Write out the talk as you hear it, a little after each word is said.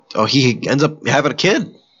he ends up having a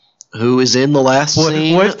kid who is in the last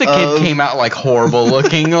scene. What if the kid came out like horrible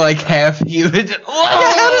looking, like half human? Yeah,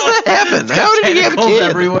 how does that happen? How did he have a kid?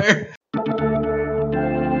 Everywhere.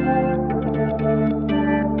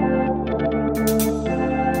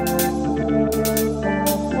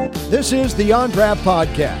 This is the On Draft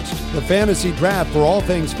Podcast, the fantasy draft for all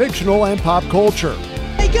things fictional and pop culture.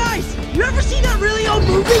 Hey guys, you ever seen that really old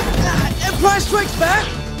movie? Empire Strikes Back?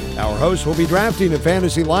 Our host will be drafting a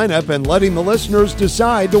fantasy lineup and letting the listeners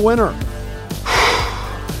decide the winner.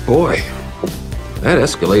 Boy, that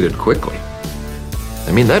escalated quickly.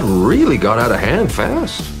 I mean, that really got out of hand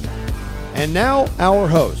fast. And now, our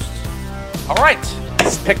hosts. All right,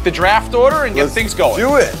 let's pick the draft order and get things going.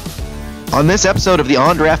 Do it. On this episode of the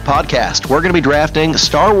On Draft Podcast, we're going to be drafting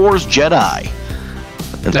Star Wars Jedi,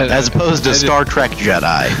 as opposed to Star Trek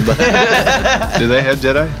Jedi. Do they have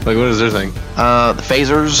Jedi? Like, what is their thing? The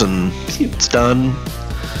phasers and stun,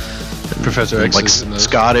 Professor X, like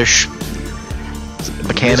Scottish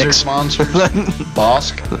mechanics. Monsters.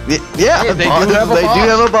 Bosk. Yeah, they do have a Bosk. do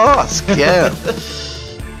have a Bosk. Yeah.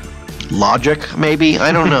 Logic, maybe?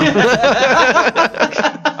 I don't know.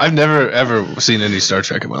 I've never ever seen any Star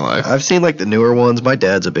Trek in my life. I've seen like the newer ones. My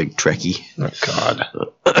dad's a big Trekkie. Oh God!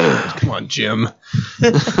 Come on, Jim.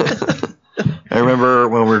 I remember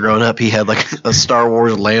when we were growing up, he had like a Star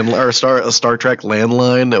Wars a Star Trek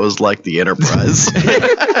landline that was like the Enterprise. Is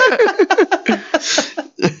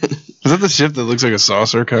that the ship that looks like a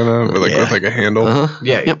saucer, kind of, with like a handle? Uh-huh.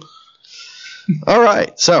 Yeah. Yep. All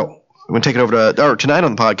right, so I'm going to take it over to tonight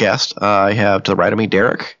on the podcast. I have to the right of me,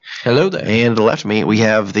 Derek. Hello there. And to the left of me, we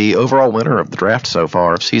have the overall winner of the draft so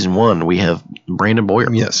far of season 1. We have Brandon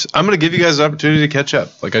Boyer. Yes. I'm going to give you guys the opportunity to catch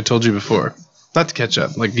up, like I told you before. Not to catch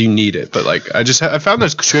up, like you need it, but like I found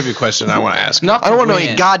this trivia question I want to ask. I don't want to know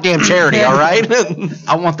any goddamn charity, all right?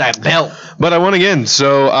 I want that belt. But I won again,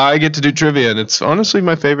 so I get to do trivia, and it's honestly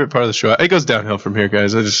my favorite part of the show. It goes downhill from here,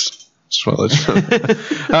 guys. I just want to let you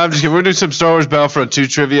know. I'm just kidding. We're doing some Star Wars Battlefront 2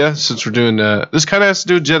 trivia since we're doing this kind of has to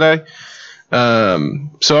do with Jedi.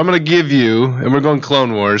 So I'm going to give you, and we're going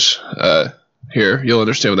Clone Wars here. You'll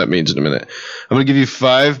understand what that means in a minute. I'm going to give you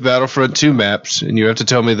 5 Battlefront 2 maps, and you have to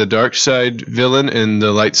tell me the dark side villain and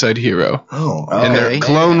the light side hero. Oh, okay. And they're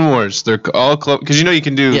Clone Wars. They're all because you know you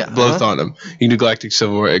can do both on them. You can do Galactic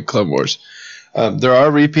Civil War and Clone Wars. There are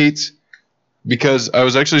repeats because I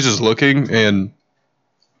was actually just looking and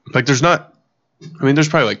like there's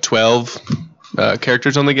probably like 12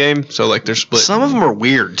 characters on the game, so like they're split. Some of them are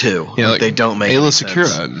weird too. Yeah, like they don't make Ayla sense.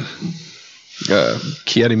 Secura.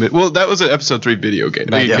 Well, that was an episode 3 video game.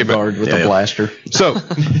 Guard with a blaster. So,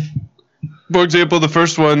 for example, the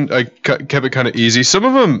first one I kept it kind of easy. Some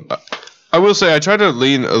of them, I will say, I try to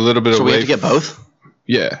lean a little bit away. So we have to get both?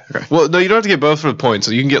 Yeah. Okay. Well, no, you don't have to get both for the points.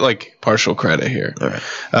 So you can get like partial credit here. All right.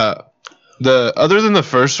 Other than the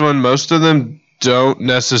first one, most of them don't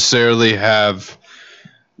necessarily have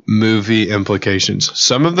movie implications.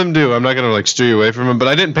 Some of them do. I'm not going to like steer you away from them, but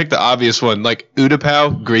I didn't pick the obvious one. Like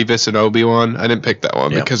Utapau, Grievous, and Obi-Wan. I didn't pick that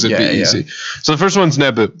one because it'd be easy. So the first one's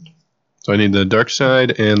Naboo. So I need the dark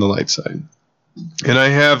side and the light side. And I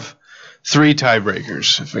have 3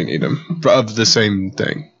 tiebreakers if I need them of the same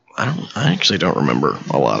thing. I actually don't remember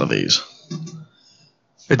a lot of these.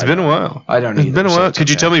 It's been a while. I don't It's either, been a so while. it's Could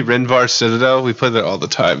you okay. tell me Renvar Citadel? We play that all the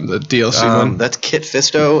time. The DLC one. That's Kit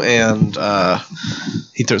Fisto and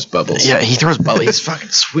He throws bubbles. yeah, he throws bubbles. He's fucking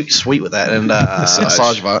sweet with that. And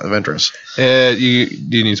Asajj Ventress.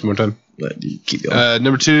 Do you need some more time? But you keep going.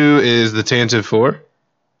 Number 2 is the Tantive 4.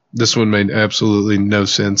 This one made absolutely no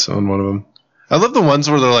sense on one of them. I love the ones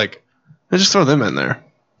where they're like, I just throw them in there.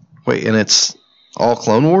 Wait, and it's all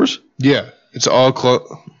Clone Wars? Yeah, it's all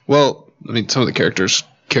well, I mean, some of the characters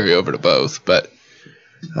carry over to both, but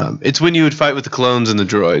it's when you would fight with the clones and the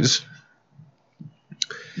droids.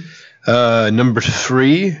 Number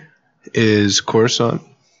 3 is Coruscant.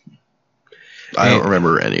 I don't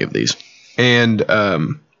remember any of these. And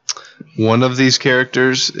one of these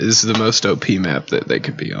characters is the most OP map that they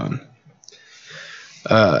could be on.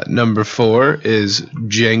 Number 4 is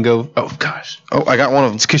Jango. Oh, gosh. Oh, I got one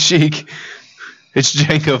of them. It's Kashyyyk. It's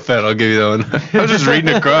Jango Fett. I'll give you that one. I was just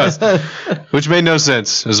reading across, which made no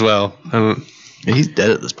sense as well. He's dead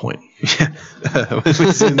at this point. Yeah,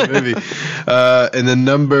 it's in the movie. And then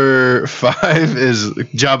number 5 is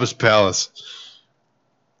Jabba's Palace.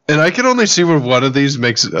 And I can only see where one of these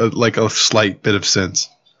makes like a slight bit of sense.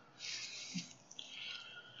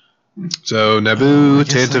 So Naboo,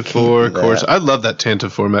 Tantive 4, Coruscant. I love that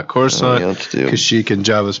Tantive 4 map. Coruscant, Kashyyyk, and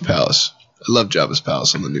Jabba's Palace. I love Jabba's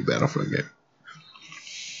Palace on the new Battlefront game.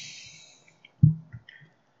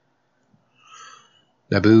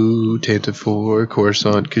 Naboo, Tantive 4,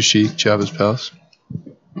 Coruscant, Kashyyyk, Jabba's Palace.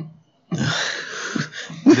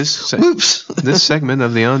 This segment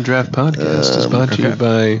of the On Draft podcast is brought to you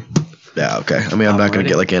by... Yeah, okay. I mean, I'm not going to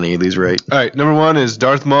get like any of these right. All right, number 1 is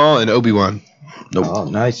Darth Maul and Obi-Wan. Nope. Oh,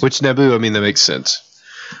 nice. Which Naboo? I mean, that makes sense.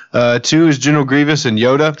 2 is General Grievous and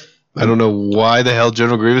Yoda. I don't know why the hell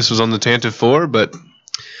General Grievous was on the Tantive 4, but...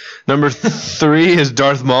 Number 3 is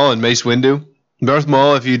Darth Maul and Mace Windu. Darth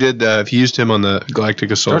Maul, if you used him on the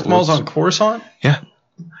Galactic Assault. Darth Maul's on Coruscant? Yeah.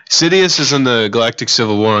 Sidious is in the Galactic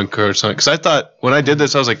Civil War on Coruscant. Because I thought, when I did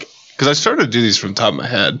this, I was like, because I started to do these from the top of my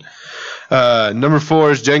head. Number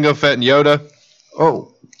 4 is Jango Fett and Yoda.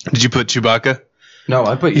 Oh. Did you put Chewbacca? No,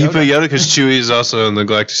 I put Yoda. You put Yoda because Chewie is also in the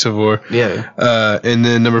Galactic Civil War. Yeah. And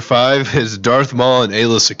then number 5 is Darth Maul and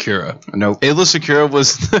Ayla Secura. Nope. Ayla Secura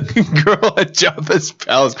was the girl at Jabba's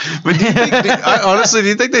palace. But do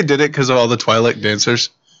you think they did it because of all the Twilight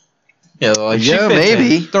dancers? Yeah, like Yeah,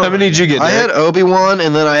 maybe. How many did you get? I Nick? had Obi-Wan,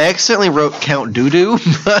 and then I accidentally wrote Count Dooku.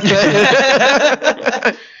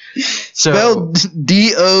 Spelled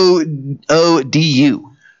Doodu.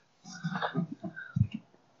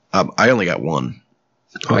 I only got 1.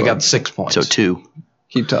 I got 6 points. So 2.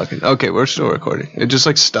 Keep talking. Okay, we're still recording. It just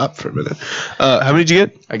like stopped for a minute. How many did you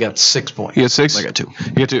get? I got 6 points. You got 6? I got 2.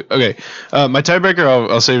 You got 2. Okay. My tiebreaker,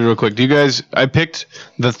 I'll say real quick. Do you guys? I picked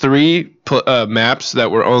the 3 maps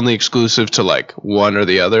that were only exclusive to like one or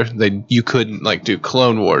the other. You couldn't like do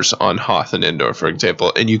Clone Wars on Hoth and Endor, for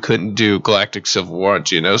example, and you couldn't do Galactic Civil War on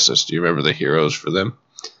Geonosis. Do you remember the heroes for them?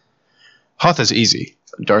 Hoth is easy.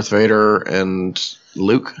 Darth Vader and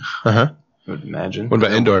Luke. Uh-huh. I would imagine. What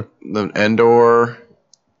about Endor? Then Endor.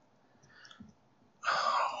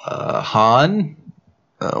 Han.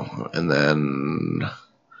 Oh, and then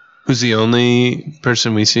Who's the only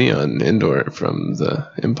person we see on Endor from the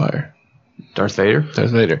Empire? Darth Vader. Darth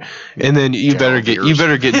Vader. And then you better get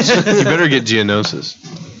Geonosis.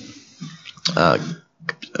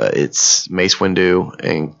 It's Mace Windu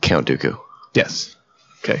and Count Dooku. Yes.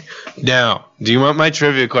 Okay. Now, do you want my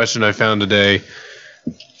trivia question I found today?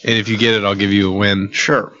 And if you get it, I'll give you a win.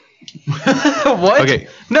 Sure. What? Okay.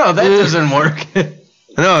 No, that doesn't work.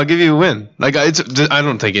 No, I'll give you a win. Like I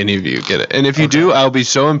don't think any of you get it. And if you do, I'll be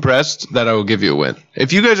so impressed that I will give you a win.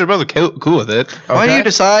 If you guys are both cool with it. Why do you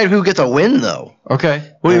decide who gets a win, though?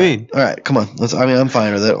 Okay. What do you mean? All right, come on. I'm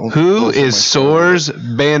fine with it. Who is Soars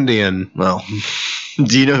Bandian? Well,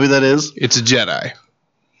 do you know who that is? It's a Jedi.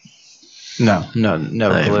 No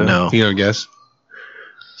I clue. know. You know, guess.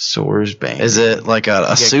 Soars Bane. Is it like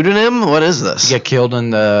a pseudonym? What is this? Get killed in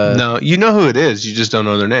the... No, you know who it is. You just don't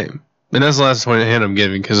know their name. And that's the last point of hand I'm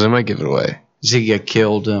giving because I might give it away. Does he get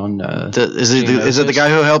killed on... Is it the guy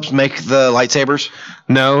who helps make the lightsabers?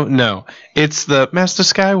 No. It's the Master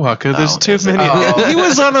Skywalker. There's too many. Oh. He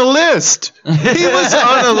was on a list. He was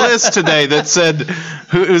on a list today that said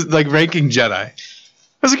who is like ranking Jedi.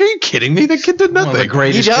 I was like, are you kidding me? That kid did nothing. One of the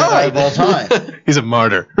greatest He Jedi died. of all time. He's a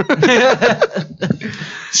martyr.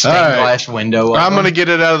 Stained glass window. I'm going to get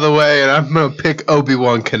it out of the way, and I'm going to pick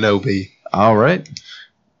Obi-Wan Kenobi. All right.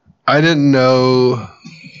 I didn't know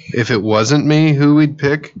if it wasn't me who we'd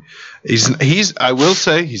pick. He's. I will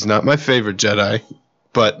say he's not my favorite Jedi,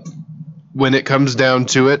 but when it comes down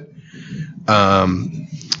to it,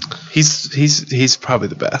 he's probably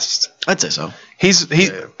the best. I'd say so. He's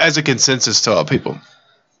as a consensus to all people.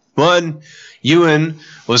 One, Ewan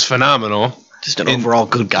was phenomenal. Just an overall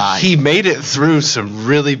good guy. He made it through some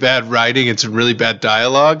really bad writing and some really bad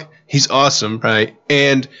dialogue. He's awesome, right?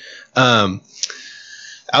 And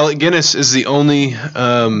Alec Guinness is the only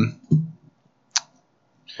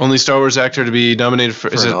Star Wars actor to be nominated for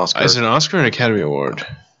an Oscar. Is it an Oscar or an Academy Award?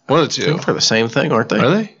 One of the two. for the same thing, aren't they? Are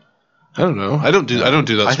they? I don't know. I don't do that. I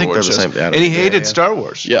think they're the same. And he hated Star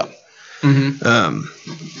Wars. Yeah.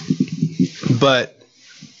 But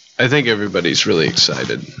I think everybody's really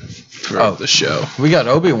excited for the show. We got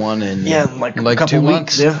Obi-Wan in like a couple 2 weeks.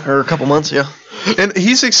 months. Yeah, or a couple months. Yeah. And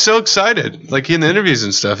he's so excited, like in the interviews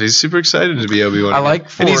and stuff. He's super excited to be Obi-Wan. I like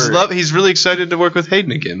and he's really excited to work with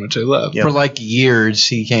Hayden again, which I love. Yeah. For like years,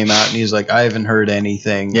 he came out and he's like, I haven't heard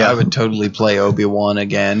anything. Yeah. I would totally play Obi-Wan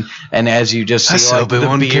again. And as you just That's see like, the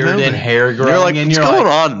Obi-Wan beard Kenobi. and hair growing, You're like, and what's you're going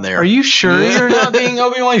like, on in there? are you sure you're not being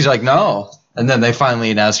Obi-Wan? He's like, no. And then they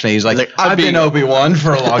finally announced me. He's like, I've been Obi-Wan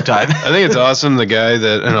for a long time. I think it's awesome. The guy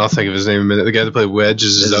that, and I'll think of his name in a minute, the guy that played Wedge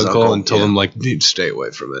is his uncle and told him, like, dude, stay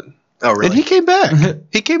away from it. Oh, really? And he came back.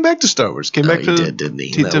 He came back to Star Wars. Came back to he didn't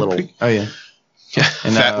he? That little... Oh, yeah.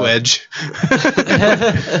 And, Fat Wedge.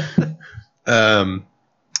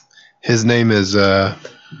 His name is gosh,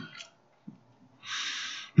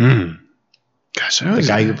 the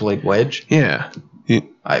guy who played Wedge. yeah.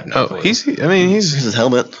 I have no clue. He's his helmet. It's his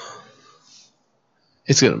helmet.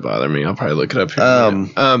 It's gonna bother me. I'll probably look it up here.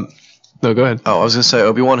 No, go ahead. Oh, I was gonna say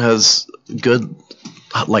Obi-Wan has good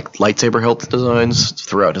like lightsaber hilt designs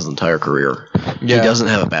throughout his entire career. Yeah. He doesn't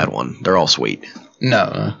have a bad one. They're all sweet.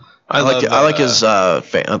 No. I like his like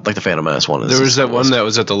the Phantom Menace one. There was that one that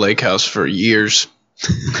was at the lake house for years.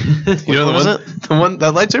 You know the one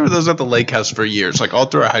that lightsaber that was at the lake house for years, like all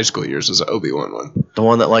through our high school years, was an Obi-Wan one. The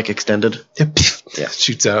one that like extended. Yeah,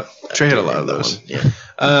 shoots out. Trey had a lot of those. One. Yeah.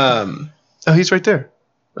 Oh, he's right there.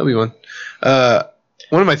 Obi-Wan.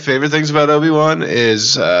 One of my favorite things about Obi-Wan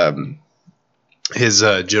is his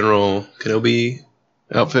General Kenobi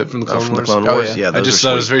outfit from the Clone Wars. Oh, yeah. I just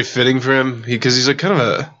thought it was very fitting for him because he's like kind of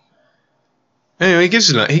a. Anyway, he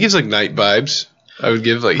gives like knight vibes. I would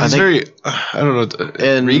give like he's very I don't know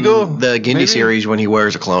in regal. The Gindi series when he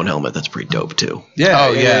wears a clone helmet, that's pretty dope too.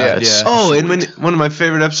 Yeah. Oh, and when one of my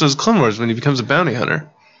favorite episodes of Clone Wars when he becomes a bounty hunter,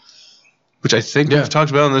 which I think we've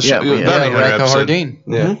talked about on this show. Bounty hunter episode.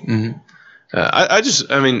 Yeah.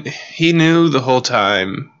 Mm-hmm. I mean, he knew the whole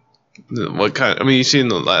time what kind. I mean, you see in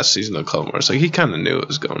the last season of Clone Wars, like he kind of knew what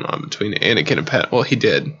was going on between Anakin and Pat. Well, he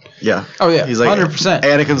did. Yeah. Oh yeah. He's like 100%.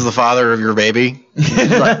 Anakin's the father of your baby.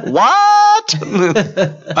 He's like, what?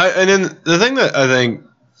 And then the thing that I think,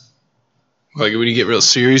 like when you get real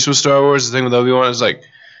serious with Star Wars, the thing with Obi-Wan is like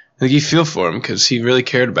you feel for him because he really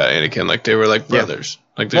cared about Anakin. Like they were like brothers.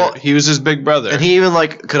 Like he was his big brother. And he even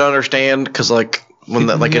like could understand because like when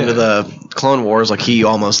into the Clone Wars, like he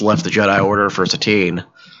almost left the Jedi Order for Satine.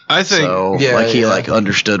 I think he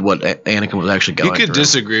understood what Anakin was actually going through. You could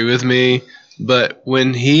disagree with me, but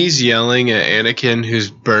when he's yelling at Anakin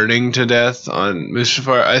who's burning to death on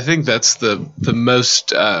Mustafar, I think that's the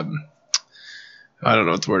most I don't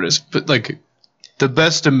know what the word is, but like the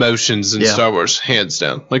best emotions in Star Wars, hands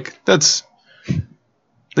down. Like that's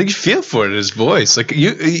like you feel for it in his voice. Like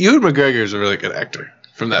Ewan McGregor is a really good actor.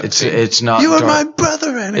 From that it's not you are my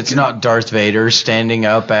brother, Anakin. It's not Darth Vader standing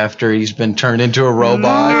up after he's been turned into a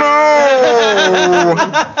robot. No!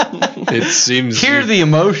 It seems hear the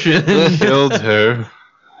emotion. Killed her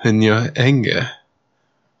in your anger.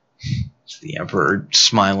 It's the Emperor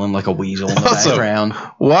smiling like a weasel in the background.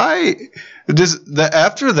 Why does that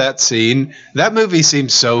after that scene? That movie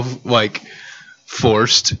seems so like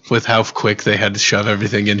forced with how quick they had to shove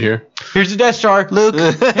everything in here. Here's the Death Star, Luke.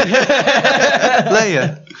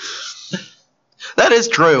 Leia. That is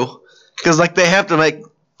true, because like they have to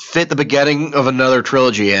fit the beginning of another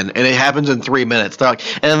trilogy in, and it happens in 3 minutes. They're like,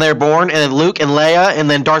 and then they're born, and then Luke and Leia, and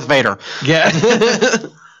then Darth Vader. Yeah.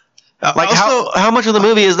 Like how much of the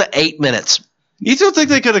movie is the 8 minutes? You don't think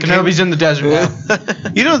they could have? Kenobi's in the desert now.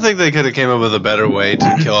 You don't think they could have came up with a better way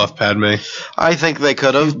to kill off Padme? I think they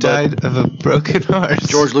could have. Died of a broken heart.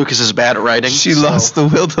 George Lucas is bad at writing. She lost the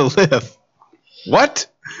will to live. What?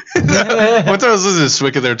 One time I was listening to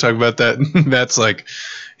Swicket, they were talking about that, and Matt's like,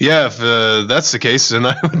 yeah, if that's the case, then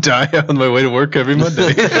I would die on my way to work every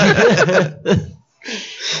Monday.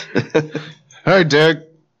 All right, Derek.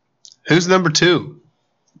 Who's number 2?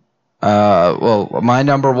 Well, my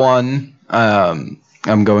number 1,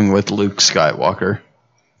 I'm going with Luke Skywalker.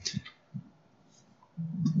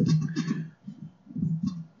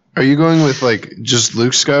 Are you going with like just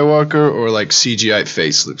Luke Skywalker or like CGI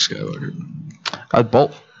face Luke Skywalker?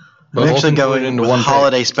 Both. I'm actually going into one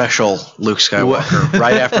holiday special Luke Skywalker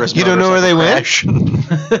right after his. You don't know where they crash.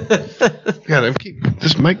 went? God,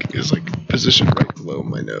 this mic is like positioned right below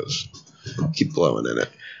my nose. Keep blowing in it.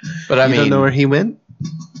 But I mean, don't know where he went.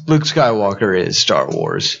 Luke Skywalker is Star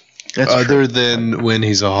Wars. That's other than when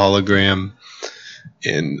he's a hologram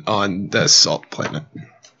on the salt planet.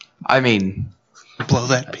 I mean, blow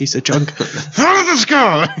that piece of junk out of the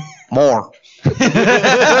sky. More.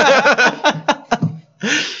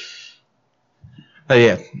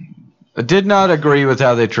 Yeah, I did not agree with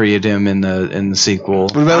how they treated him in the sequel.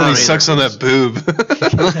 What about when he sucks on that boob?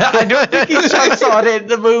 I don't think he sucks on it in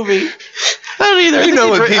the movie. I don't either. You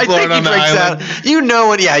know when people aren't on the island. You know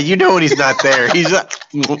when he's not there. He's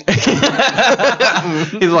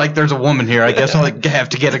he's like, there's a woman here. I guess I'll have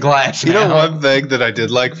to get a glass. You know, one thing that I did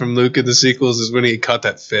like from Luke in the sequels is when he caught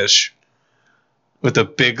that fish with the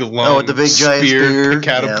big long with the big giant spear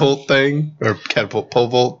catapult thing or catapult pole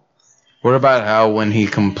vault. What about how when he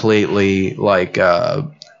completely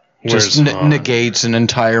just negates an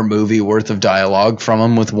entire movie worth of dialogue from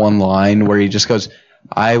him with one line where he just goes,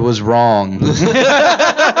 "I was wrong." I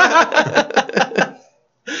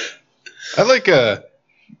like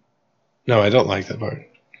no, I don't like that part.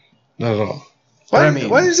 Not at all. Why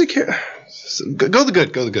does he care? Go the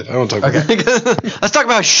good. I don't want to talk about that. Let's talk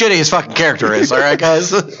about how shitty his fucking character is, all right,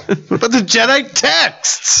 guys? What about the Jedi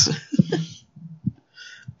texts?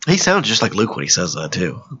 He sounds just like Luke when he says that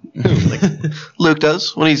too. Like Luke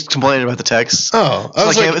does when he's complaining about the text. Oh,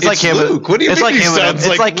 it's like him. Luke. What do you it's mean like he him. sounds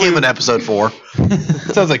It's like him Luke? in episode 4.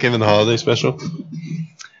 Sounds like him in the holiday special.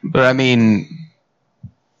 But I mean,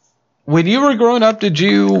 when you were growing up, did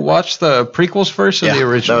you watch the prequels first or the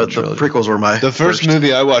original? The prequels were my The first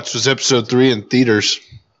movie I watched was episode 3 in theaters.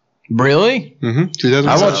 Really? Mm-hmm.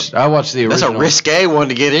 2007. I watched the original. That's a risque one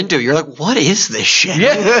to get into. You're like, what is this shit?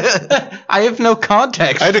 Yeah. I have no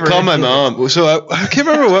context. I had to call my mom. So I can't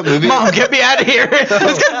remember what movie. Mom, get me out of here. Let's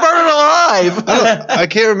get burned alive. I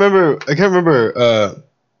can't remember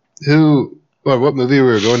what movie we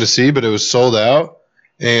were going to see, but it was sold out.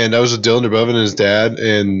 And I was with Dylan DeBoven and his dad,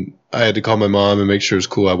 and I had to call my mom and make sure it was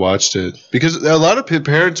cool I watched it. Because a lot of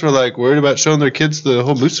parents were like worried about showing their kids the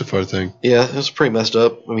whole Mustafar thing. Yeah, it was pretty messed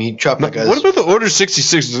up. I mean, he chopped that guy's... What about the Order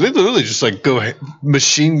 66? Did they literally just like go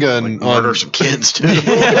machine gun murder some kids, too?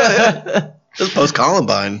 It was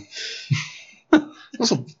post-Columbine. That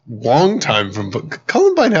was a long time from...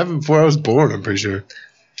 Columbine happened before I was born, I'm pretty sure.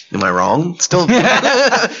 Am I wrong? Still...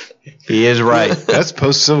 He is right. That's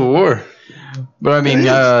post-Civil War. But I mean,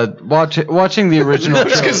 watching the original. I'm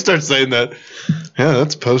just gonna start saying that. Yeah,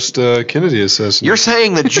 that's post Kennedy assassination. You're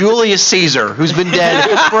saying that Julius Caesar, who's been dead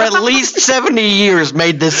for at least 70 years,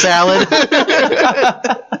 made this salad?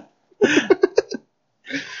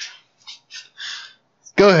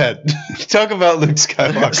 Go ahead. Talk about Luke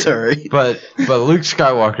Skywalker. Sorry, but Luke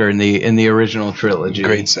Skywalker in the original trilogy,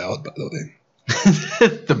 great salad, by the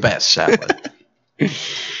way. The best salad.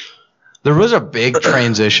 There was a big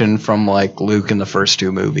transition from like Luke in the first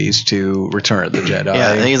 2 movies to Return of the Jedi.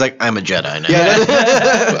 Yeah, and he's like, I'm a Jedi now.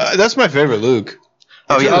 Yeah, that's my favorite Luke.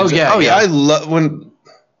 Oh yeah. I love when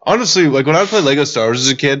honestly, like when I played Lego Star Wars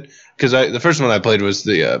as a kid, because the first one I played was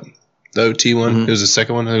the OT one. Mm-hmm. It was the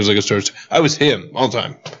second one. It was Lego Star Wars. I was him all the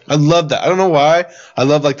time. I loved that. I don't know why. I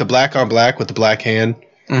love like the black on black with the black hand.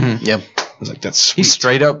 Mm-hmm. Yep. I was like, that's sweet. He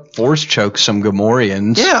straight up force chokes some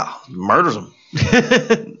Gamorreans. Yeah, murders them.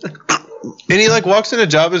 And he like walks into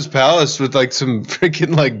Jabba's palace with like some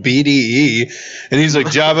freaking like BDE, and he's like,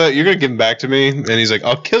 Jabba, you're gonna give him back to me, and he's like,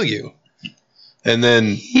 I'll kill you. And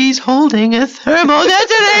then he's holding a thermal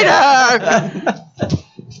detonator.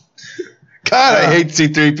 God, I hate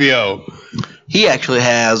C-3PO. He actually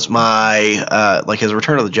has my like his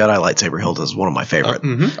Return of the Jedi lightsaber hilt is one of my favorite.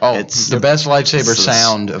 Oh, It's the best lightsaber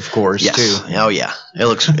sound, of course, yes. too. Oh yeah, it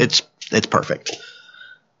looks it's perfect.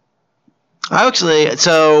 I actually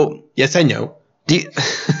Yes, I know.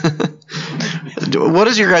 What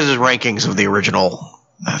is your guys' rankings of the original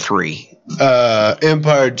 3?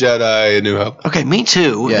 Empire, Jedi, A New Hope. Okay, me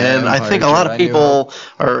too. Yeah, and I Empire, think a lot of Jedi, New people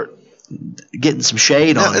are getting some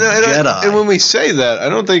shade on Jedi. And when we say that, I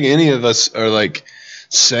don't think any of us are like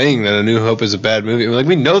saying that A New Hope is a bad movie. Like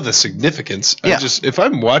we know the significance. Yeah. If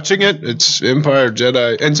I'm watching it, it's Empire,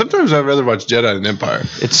 Jedi, and sometimes I'd rather watch Jedi than Empire.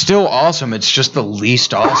 It's still awesome. It's just the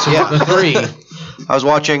least awesome of the 3. I was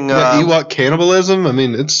watching Ewok cannibalism. I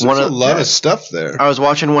mean, there's a lot of stuff there. I was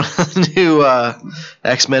watching one of the new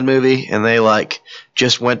X-Men movie, and they like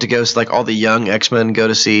just went to go like all the young X-Men go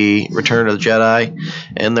to see Return of the Jedi,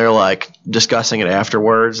 and they're like discussing it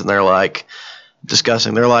afterwards, and they're like,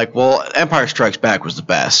 well, Empire Strikes Back was the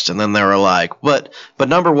best, and then they were like, but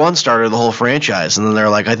number 1 started the whole franchise, and then they're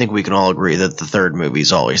like, I think we can all agree that the third movie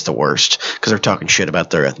is always the worst because they're talking shit about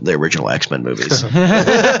the original X-Men movies.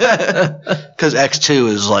 Because X2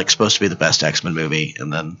 is like supposed to be the best X-Men movie,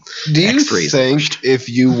 and then Do you X3 is the think worst. if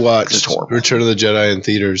you watched It's horrible. Return of the Jedi in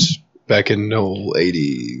theaters back in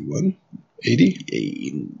 81,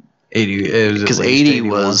 80? 80, Because 80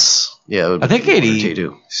 was I think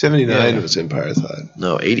 80 79 Yeah. was Empire, I thought.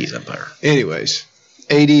 No, 80's Empire. Anyways,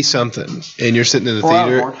 80 something, and you're sitting in the Well, I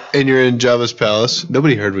was theater, born. and you're in Jabba's palace.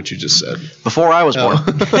 Nobody heard what you just said. Before I was born.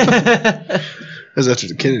 That was after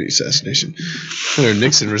the Kennedy assassination. Or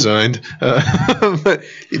Nixon resigned. But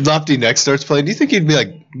Lofty Neck starts playing. Do you think he'd be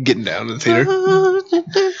like getting down to the theater?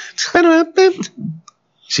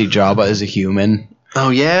 See Jabba as a human. Oh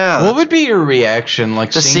yeah. What would be your reaction,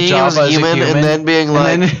 like Just seeing seeing him Jabba as a human and then being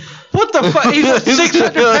like, what the fuck? He's a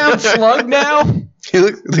 600-pound slug now.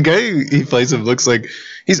 The guy he plays him looks like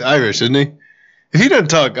he's Irish, isn't he? If he doesn't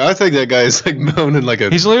talk, I think that guy is like moaning like a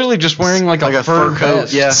He's literally just wearing like a fur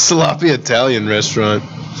coat. Yeah. sloppy Italian restaurant.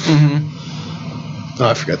 Mm-hmm. Oh,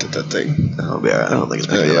 I forgot that thing. oh yeah, I don't think it's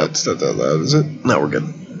big Yeah, enough. it's not that loud, is it? No, we're good.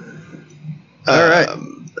 All right.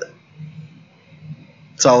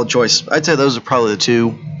 Solid choice. I'd say those are probably the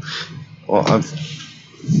 2. Well,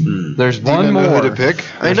 There's Do you one know more who to pick?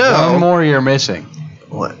 I know. One more you're missing.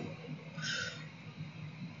 What?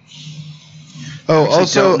 Oh,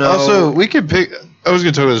 Actually don't know. also, we could pick. I was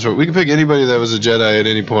going to talk about this. We can pick anybody that was a Jedi at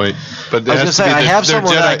any point, but I was gonna say I have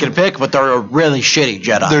someone that I can pick, but they're a really shitty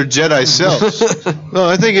Jedi. Their Jedi selves. No,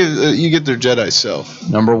 I think you get their Jedi self.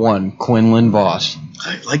 Number 1, Quinlan Voss.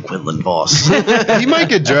 I like Quinlan Voss. He might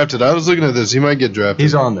get drafted. I was looking at this. He might get drafted.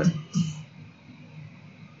 He's on there. All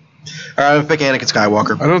right, I'm gonna pick Anakin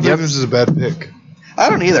Skywalker. I don't think this is a bad pick. I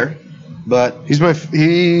don't either, but He's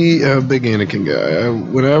a big Anakin guy.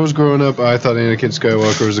 When I was growing up, I thought Anakin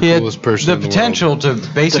Skywalker was the coolest person in the potential to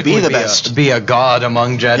basically be the best. be a god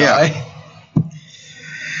among Jedi. Yeah.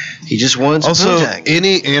 He just wants Also, poontang.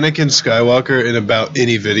 any Anakin Skywalker in about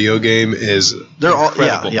any video game is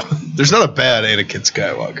incredible. Yeah. There's not a bad Anakin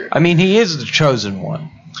Skywalker. I mean, he is the chosen one.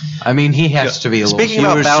 I mean, he has to be a Speaking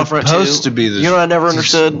little... about Battlefront 2, supposed to be the- you know what I never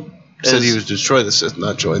understood? Said he Is was destroy the Sith,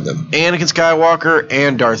 not join them. Anakin Skywalker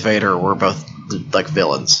and Darth Vader were both like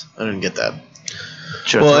villains. I didn't get that.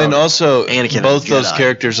 Should've Well, thrown and also Anakin both and those Jedi.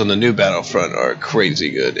 characters on the new Battlefront are crazy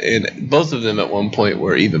good, and both of them at one point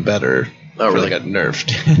were even better. Oh, before really? They got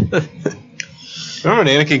nerfed. Remember when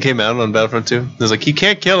Anakin came out on Battlefront 2? It was like, he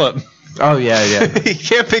can't kill him. Oh, yeah, yeah. He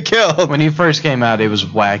can't be killed. When he first came out, it was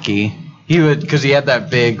wacky. He would, because he had that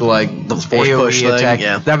big, like, The force AoE push thing, attack.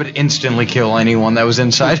 yeah. That would instantly kill anyone that was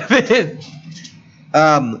inside of it.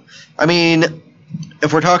 I mean,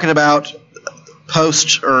 if we're talking about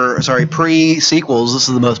pre-sequels, this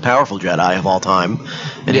is the most powerful Jedi of all time,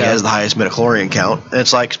 and he Yeah. has the highest midichlorian count. And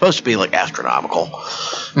it's like supposed to be like astronomical.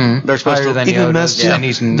 They're supposed Higher to than even Yoda, mess. and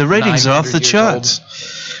he's The ratings are off 900 the years charts.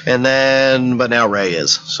 And then, but now Rey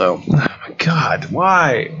is. So Oh my God,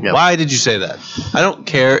 why? Yeah. Why did you say that? I don't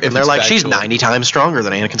care if and they're it's like, she's factual. 90 times stronger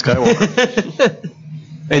than Anakin Skywalker.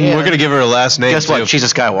 And Yeah. we're gonna give her a last name. Guess too. what? She's a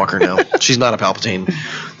Skywalker now. She's not a Palpatine.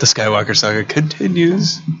 The Skywalker saga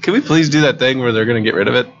continues. Can we please do that thing where they're gonna get rid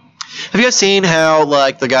of it? Have you guys seen how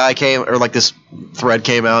like the guy came or like this thread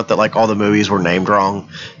came out that like all the movies were named wrong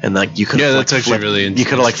and like you could that's actually really you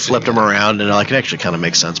could have like interesting. flipped them around and like it actually kind of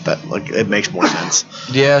makes sense, but like it makes more sense.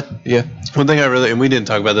 Yeah, yeah. One thing and we didn't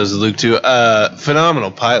talk about this with Luke too.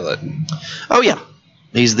 Phenomenal pilot. Oh yeah,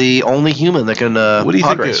 he's the only human that can. What do you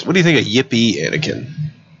pod think? race. What do you think of Yippee Anakin?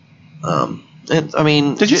 I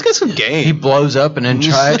mean, Did he's got some game? He blows up an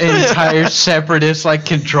entire separatist, like,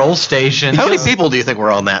 control station. how many people do you think were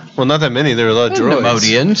on that? Well, not that many. There were a lot of droids.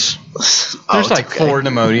 Nemodians. Oh, There's it's like okay. 4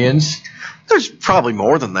 Nemodians. There's probably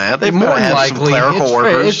more than that. They More probably than have some likely, clerical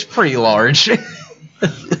workers. it's pretty large.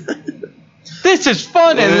 This is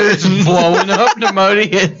fun, and it's blowing up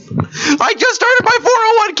Nemodians. I just started my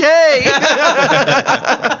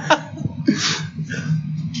 401k.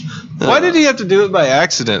 Why did he have to do it by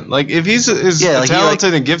accident? Like, if he's as Yeah, like, he,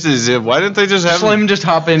 talented and gifted as him, why didn't they just have Slim him? just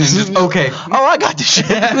hop in and just, okay. Oh, I got this shit.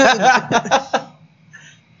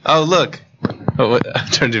 Oh, look. Oh, I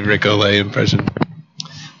turned to Rick Olay impression.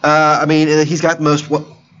 I mean, he's got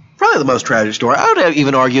probably the most tragic story. I would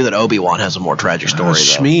even argue that Obi-Wan has a more tragic story. though.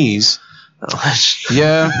 Shmeez.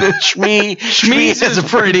 Yeah. Shmi has a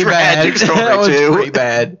pretty bad. tragic story That was too. pretty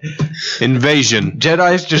bad. Invasion.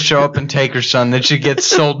 Jedis just show up and take her son. Then she gets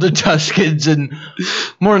sold to Tuskens and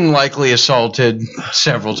more than likely assaulted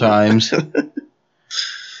several times. That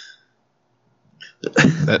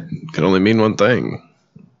can only mean one thing.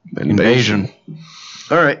 Invasion.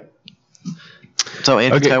 All right. So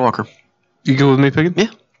Anakin Okay. Skywalker. You go with me picking? Yeah.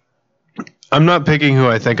 I'm not picking who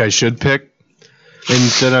I think I should pick.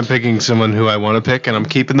 Instead, I'm picking someone who I want to pick, and I'm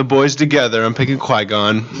keeping the boys together. I'm picking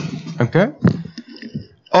Qui-Gon. Okay.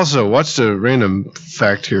 Also, watched a random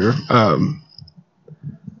fact here.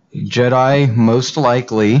 Jedi most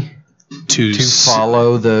likely To to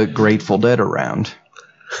follow the Grateful Dead around.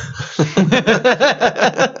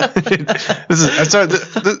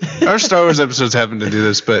 Our Star Wars episodes happen to do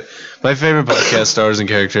this, but my favorite podcast, Star Wars in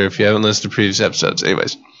Character, if you haven't listened to previous episodes,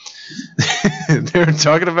 anyways, they were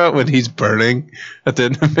talking about when he's burning at the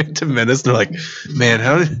end of Phantom Menace. They're like, man,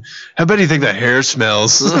 how bad do you think that hair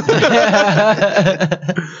smells?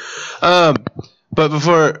 But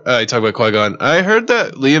before I talk about Qui-Gon, I heard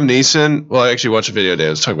that Liam Neeson, well, I actually watched a video today I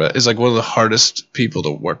was talking about it, is like one of the hardest people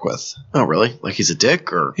to work with. Oh, really? Like he's a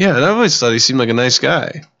dick, or Yeah, and I always thought he seemed like a nice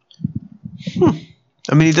guy.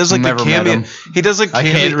 I mean, he does like Never the met cameo. him. He does like I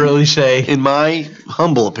cameo. can't really say. in my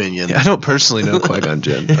humble opinion, Yeah, I don't personally know Qui-Gon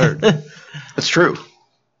Jinn. that's true.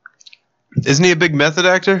 Isn't he a big method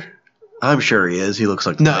actor? I'm sure he is. He looks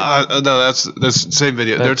like No, that's the same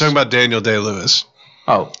video. They were talking about Daniel Day-Lewis.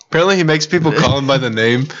 Oh, Apparently, he makes people call him by the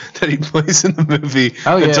name that he plays in the movie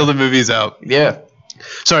Oh, yeah. until the movie's out. yeah.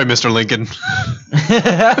 Sorry, Mr. Lincoln.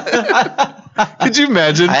 Could you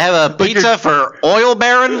imagine? I have a pizza for Oil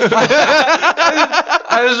Baron.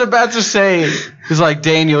 I was about to say, it's like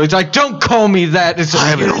Daniel. He's like, don't call me that. It's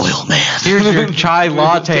like, I'm an oil man. Here's your chai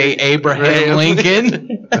latte, Abraham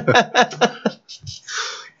Lincoln.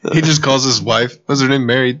 He just calls his wife. What's her name?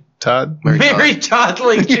 Mary Todd? Mary Todd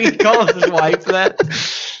Lincoln. He calls his wife that.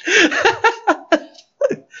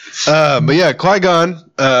 But yeah,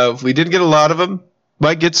 Qui-Gon. We didn't get a lot of them.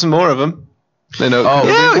 Might get some more of them. I know.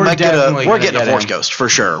 Yeah, we're getting a Force him. Ghost for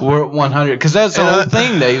sure. We're 100 because that's the whole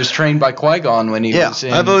thing. That he was trained by Qui-Gon when he was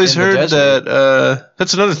in. I've always in the heard desert. that.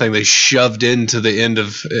 That's another thing they shoved into the end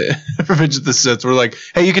of Revenge of the Sith. We're like,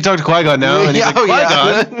 hey, you can talk to Qui-Gon now, and he's like,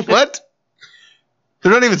 Qui-Gon, what?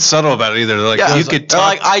 They're not even subtle about it either. They're like, you could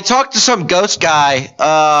talk. I talked to some ghost guy.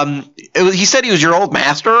 He said he was your old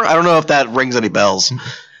master. I don't know if that rings any bells.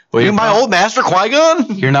 Well, you my old master,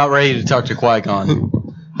 Qui-Gon? You're not ready to talk to Qui-Gon.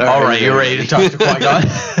 All right, you're ready to talk to Qui-Gon.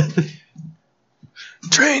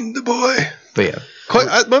 Train the boy. But yeah.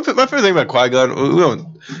 My favorite thing about Qui-Gon, we won't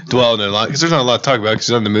dwell on it a lot because there's not a lot to talk about because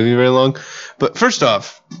he's not in the movie very long. But first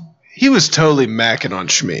off, he was totally macking on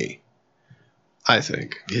Shmi. I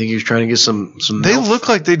think. You think he was trying to get some? They look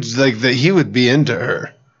like that he would be into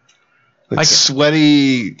her. Like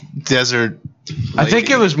sweaty desert. Lady. I think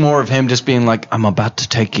it was more of him just being like, I'm about to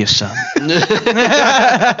take your son.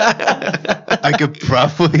 I could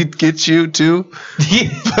probably get you too,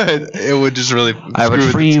 but it would just really. I would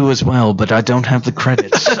free you as well, but I don't have the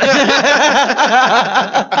credits.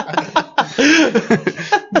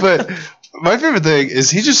 But my favorite thing is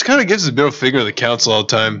he just kind of gives the middle finger to the council all the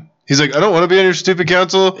time. He's like, I don't want to be on your stupid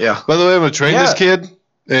council. Yeah. By the way, I'm going to train this kid,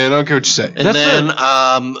 and I don't care what you say. And then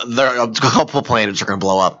there a couple of planets are going to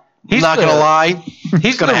blow up. He's not going to lie.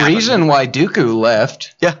 He's the reason why Dooku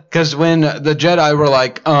left. Yeah. Because when the Jedi were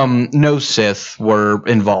like, no Sith were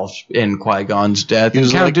involved in Qui-Gon's death, and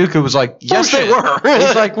Count Dooku was like, yes, they were.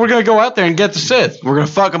 He's like, we're going to go out there and get the Sith. We're going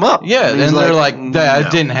to fuck them up. Yeah, and they're like,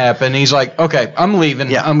 that didn't happen. He's like, okay, I'm leaving.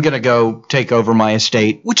 Yeah. I'm going to go take over my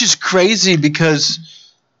estate. Which is crazy because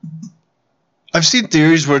I've seen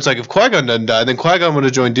theories where it's like if Qui-Gon doesn't die, then Qui-Gon would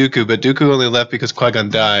have joined Dooku, but Dooku only left because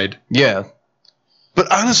Qui-Gon died. Yeah. But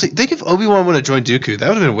honestly, think if Obi-Wan would have joined Dooku, that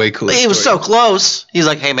would have been way cooler. He was so close. He's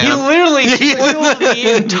like, hey, man. He literally spoiled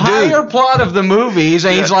the entire plot of the movies,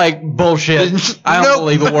 and he's like, bullshit. I don't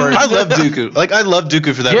believe a word. I love Dooku. Like, I love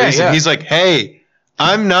Dooku for that reason. Yeah. He's like, hey,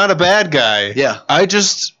 I'm not a bad guy. Yeah. I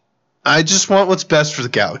just want what's best for the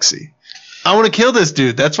galaxy. I want to kill this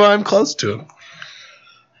dude. That's why I'm close to him.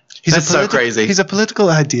 That's so crazy. He's a political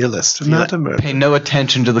idealist, not a murderer. Pay no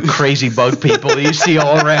attention to the crazy bug people you see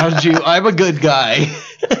all around you. I'm a good guy.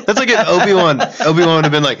 That's like if Obi-Wan would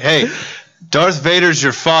have been like, hey, Darth Vader's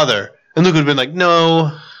your father. And Luke would have been like,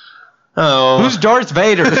 no. Oh. Who's Darth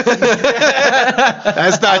Vader?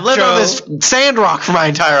 That's not I've lived on this sand rock for my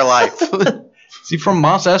entire life. Is he from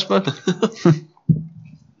Mos Espa?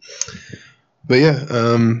 But yeah,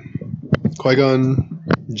 Qui-Gon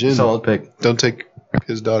Jinn. Solid pick. Don't take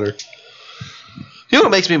his daughter. You know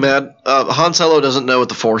what makes me mad? Han Solo doesn't know what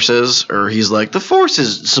the Force is, or he's like, the Force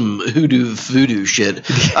is some voodoo shit.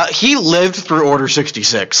 He lived through Order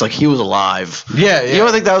 66. Like, he was alive. Yeah. You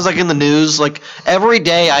don't think that was, like, in the news? Like, every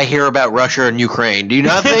day I hear about Russia and Ukraine. Do you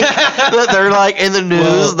not think that they're, like, in the news?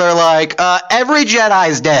 Well, they're like, every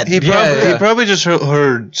Jedi's dead. He probably just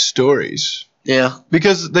heard stories. Yeah.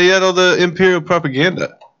 Because they had all the Imperial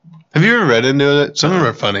propaganda. Have you ever read into it? Some of them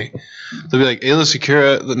are funny. They'll be like, Ayla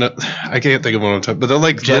Secura. No, I can't think of one on top, but they'll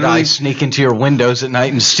like Jedi sneak into your windows at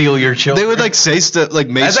night and steal your children. They would like say stuff like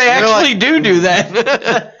Mace. They actually do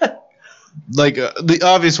that. Like the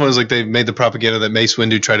obvious one is like they made the propaganda that Mace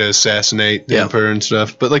Windu tried to assassinate the Emperor and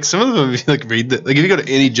stuff. But like some of them, if you like read that, like if you go to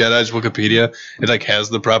any Jedi's Wikipedia, it like has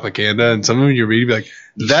the propaganda, and some of them you read, you be like,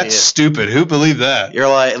 that's stupid. Who believed that? They're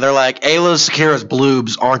like, Ayla Secura's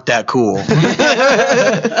bloobs aren't that cool.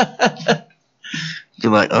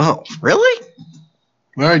 You're like, oh, really?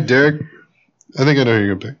 All right, Derek. I think I know who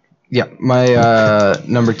you're gonna pick. Yeah, my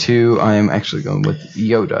number 2, I am actually going with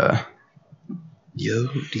Yoda. Do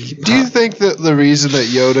you think that the reason that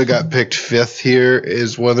Yoda got picked 5th here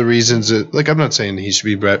is one of the reasons that, like, I'm not saying he should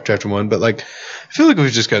be drafted 1, but like, I feel like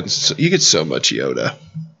we've just gotten you get so much Yoda.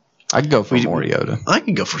 I'd go for more Yoda. I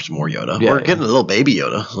could go for some more Yoda. Yeah, We're getting a little baby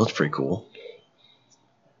Yoda. So that's pretty cool.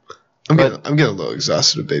 I'm getting a little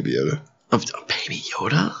exhausted of baby Yoda. Of Baby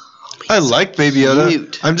Yoda? I like Baby Yoda.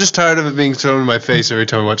 Cute. I'm just tired of it being thrown in my face every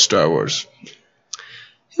time I watch Star Wars.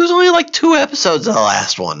 It was only like 2 episodes of the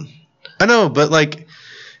last one. I know, but like,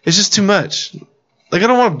 it's just too much. Like, I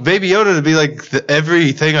don't want Baby Yoda to be like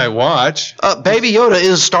everything I watch. Baby Yoda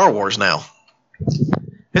is Star Wars now.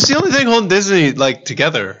 It's the only thing holding Disney like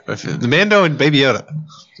together. The Mando and Baby Yoda.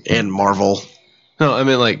 And Marvel. No, I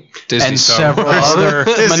mean like Disney and Star several Wars. other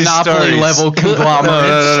Disney monopoly Stars. level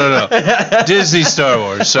conglomerates. No. Disney Star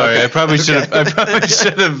Wars. Sorry, I probably should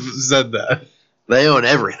have said that. They own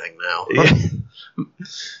everything now.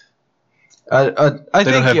 I They don't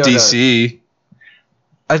think have Yoda, DC.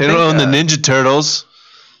 I They think, don't own the Ninja Turtles.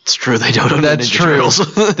 It's true. They don't own That's the Ninja true.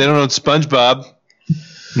 Turtles. They don't own SpongeBob.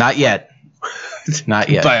 Not yet. Not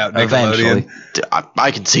yet. Buy out Nickelodeon. Eventually.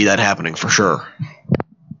 I can see that happening for sure.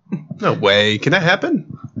 No way. Can that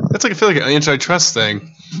happen? That's like I feel like an antitrust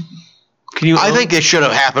thing. Can you? I think it should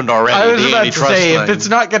have happened already. I was the about to antitrust say, if thing. it's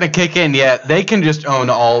not going to kick in yet, they can just own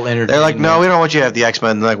all entertainment. They're like, no, we don't want you to have the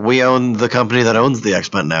X-Men. They're like, we own the company that owns the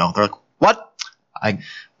X-Men now. They're like, what?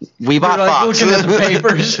 We bought We're like Fox. looking at the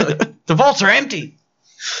papers. The vaults are empty.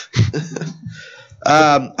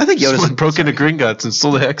 I think Yoda's Someone broke into Gringotts and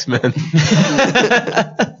stole the X-Men.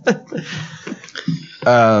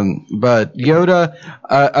 But Yoda,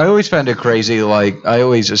 I always found it crazy. Like, I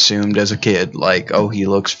always assumed as a kid, like, oh, he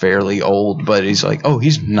looks fairly old, but he's like, oh,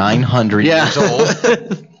 he's 900 years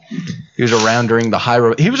old. He was around during the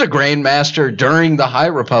he was a Grandmaster during the High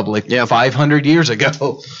Republic 500 years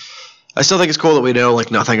ago. I still think it's cool that we know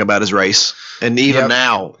like nothing about his race, and even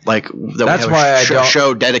now, like that That's we why I have a don't-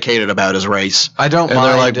 show dedicated about his race. I don't and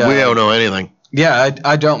mind. they're like, we don't know anything. Yeah,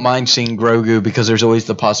 I don't mind seeing Grogu because there's always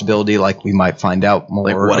the possibility, like, we might find out more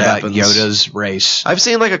Like, what about happens? Yoda's race. I've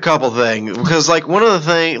seen like a couple things because like one of the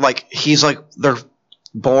things, like he's like they're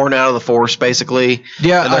born out of the Force basically.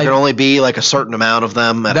 Yeah, and there can only be like a certain amount of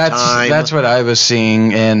them at a time. That's what I was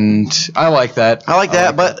seeing, and I like that. I like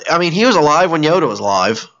that, but I mean, he was alive when Yoda was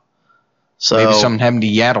alive. So Maybe something happened to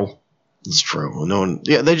Yaddle. It's true. No one.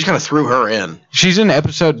 Yeah, they just kind of threw her in. She's in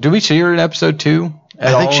episode. Do we see her in episode 2?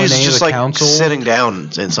 I think she's in any of just the like council? sitting down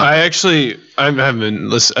in something. I haven't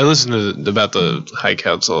listened. I listened to about the High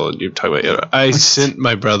Council and you talk about Yoda. I sent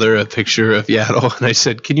my brother a picture of Yaddle and I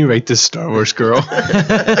said, "Can you rate this Star Wars girl?"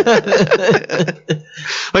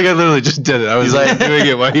 Like I literally just did it. I was like doing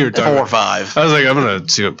it while you were talking. 4 or 5. I was like, I'm gonna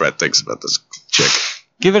see what Brett thinks about this chick.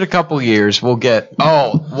 Give it a couple years. We'll get.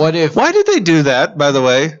 Oh, what if? Why did they do that? By the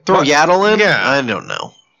way, Throw Yaddle in? Yeah. I don't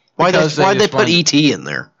know. Why'd Because they they just put wanted- E.T. in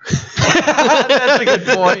there? That's a good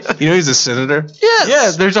point. You know he's a senator. Yes.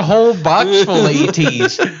 Yeah, there's a whole box full of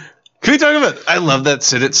ETs. Can we talk about? I love that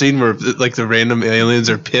Senate scene where like the random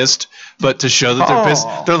aliens are pissed, but to show that they're pissed,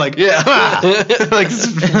 they're like, yeah, like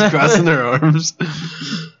crossing their arms.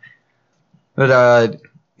 But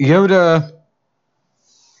Yoda.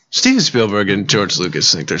 Steven Spielberg and George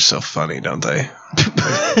Lucas think they're so funny, don't they?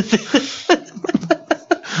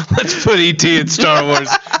 Let's put E.T. in Star Wars.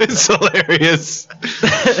 It's hilarious.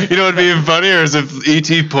 You know what'd be even funnier is if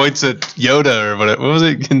E.T. points at Yoda or whatever. What was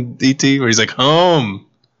it in E.T. where he's like, home?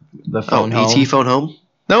 The phone home. E.T. phone home?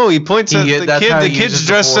 No, he points at the that's kid. how The he kid's uses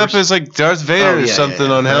the dressed up Force. as like Darth Vader or something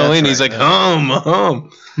on Yeah, Halloween. that's He's like, home.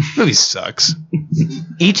 Movie sucks.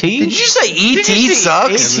 E.T.? Did you say E.T. say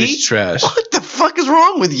sucks? Movie's trash. What the fuck is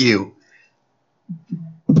wrong with you?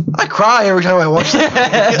 I cry every time I watch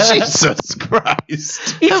that. Jesus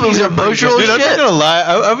Christ. That movie's emotional Dude, I'm not shit. gonna lie.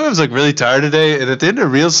 I was like really tired today, and at the end of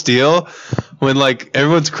Real Steel, when like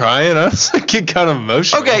everyone's crying, I was like getting kind of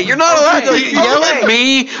emotional. Okay, you're not allowed to like, yell at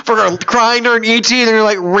me for crying during E.T. and then you're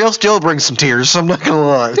like, Real Steel brings some tears, so I'm not gonna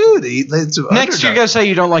lie. dude. It's Next, you're going to say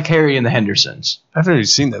you don't like Harry and the Hendersons. I've already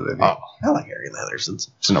seen that movie. Oh, I like Harry and the Hendersons.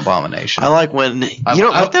 it's an abomination. I like when... You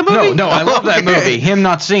don't like that movie? No, I love that Okay. movie. Him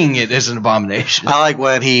not seeing it is an abomination. I like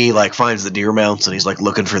when he like finds the deer mounts and he's like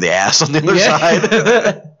looking for the ass on the other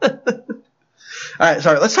side. All right,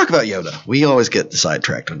 sorry. Let's talk about Yoda. We always get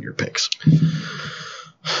sidetracked on your picks.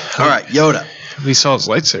 All right, Yoda. We saw his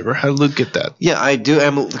lightsaber. How did Luke get that? Yeah, I do.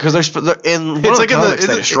 Because there's in one It's of like the in the- comics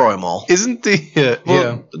they isn't- destroy them all. Isn't the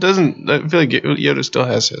it doesn't I feel like Yoda still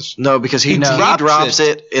has his. No, because he drops drops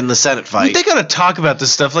it in the Senate fight. They gotta talk about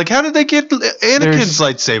this stuff. Like, how did they get Anakin's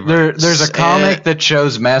lightsaber? There's a comic that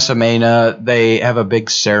shows Masamena. They have a big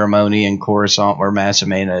ceremony in Coruscant where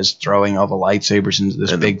Masamena is throwing all the lightsabers into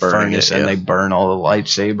this And they're big burning furnace, it, and yeah. they burn all the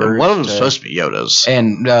lightsabers. And one of them's supposed to be Yoda's.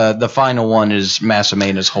 And the final one is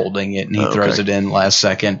Masamena's holding it, and he throws it in last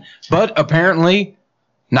second. But apparently,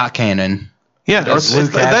 not canon. Yeah, Luke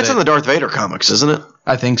has That's it. in the Darth Vader comics, isn't it?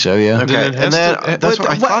 I think so, yeah. Okay, Then it and has then to- that's what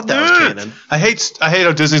I thought that was canon. I hate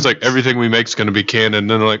how Disney's like everything we make is going to be canon. And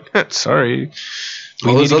they're like, sorry, we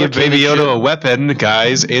All need those to other give Baby canon Yoda shit- a weapon,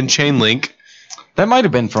 guys, and chain link. That might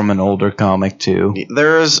have been from an older comic, too.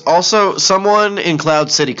 There's also someone in Cloud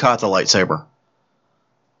City caught the lightsaber.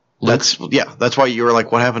 That's why you were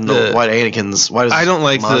like, what happened to why Anakin's? Why does I don't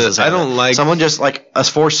like Maz's I have don't it? like someone just like a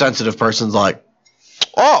force sensitive person's like,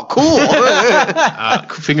 Oh,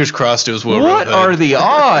 cool. Fingers crossed it was Will What Hood. are the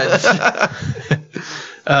odds?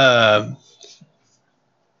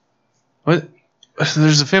 What?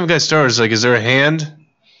 There's a Family Guy Star Wars. Like, is there a hand?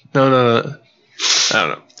 No. I don't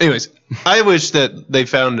know. Anyways, I wish that they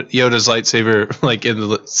found Yoda's lightsaber like in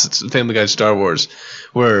the Family Guy Star Wars,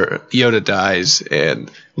 where Yoda dies and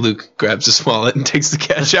Luke grabs his wallet and takes the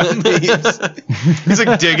cash out and leaves. He's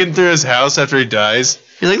like digging through his house after he dies.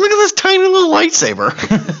 You're like, look at this tiny little lightsaber.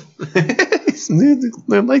 It's the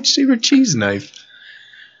lightsaber cheese knife.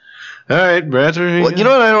 All right, Brad. Well, you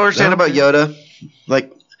know what I don't understand about Yoda?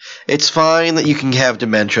 Like, it's fine that you can have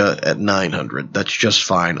dementia at 900. That's just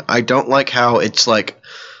fine. I don't like how it's like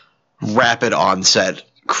rapid onset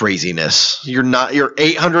craziness. You're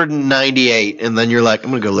 898, and then you're like, I'm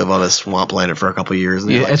gonna go live on this swamp planet for a couple of years.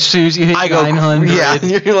 And you're like, as soon as you hit 900, yeah,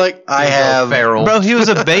 and you're like, I have feral. Bro, he was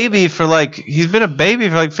a baby for like, he's been a baby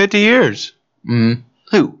for like 50 years. Mm.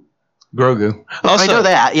 Who? Grogu. I know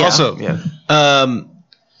that. Yeah. Also,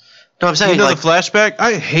 No, I'm saying you know like the flashback.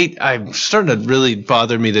 I'm starting to really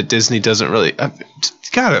bother me that Disney doesn't really.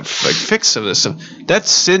 Gotta like fix some of this stuff.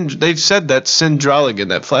 That's They've said that's Sindralig in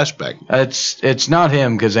that flashback. It's not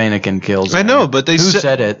him because Anakin kills him. I know, but Who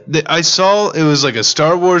said it? I saw it was like a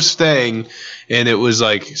Star Wars thing, and it was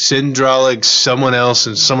like Sindralig, someone else,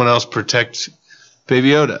 and someone else protect Baby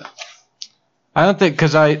Yoda. I don't think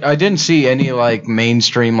because I didn't see any like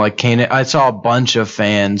mainstream like canon. I saw a bunch of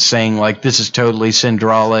fans saying like this is totally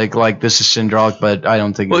Sindralig, like this is Sindralig, but I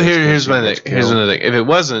don't think. Well, here's my thing. Here's another thing. If it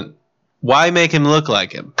wasn't, why make him look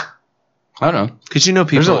like him? I don't know. Because you know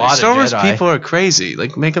people. There's a lot of Star Wars Jedi. people are crazy.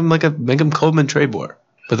 Like make him Coleman Trebor.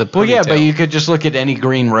 With a Well, yeah, but ponytail. you could just look at any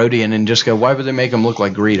Green Rodian and just go, why would they make him look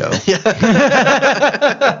like Greedo?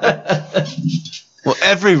 Well,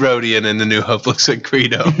 every Rodian in the New Hope looks like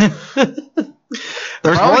Greedo.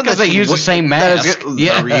 there's Probably one 'cause they use the same mask.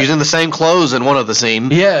 Yeah. They're using the same clothes in one of the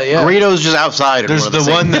scenes. Yeah. Greedo's just outside. There's the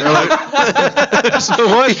one that there's the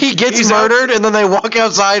one he gets murdered, and then they walk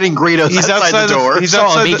outside, and Greedo's He's outside the door. He's Saw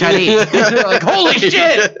outside a BTD. Like, holy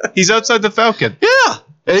shit! He's outside the Falcon. Yeah,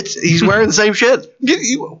 he's wearing the same shit.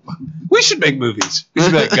 We should make movies. We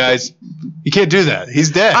should be like, guys, you can't do that. He's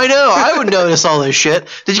dead. I know. I would notice all this shit.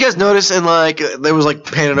 Did you guys notice in like there was like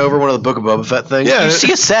panning over one of the Book of Boba Fett things? Yeah. You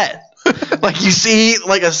see a set. Like you see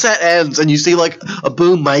like a set ends, and you see like a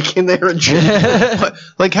boom mic in there and shit.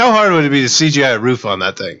 Like, how hard would it be to CGI a roof on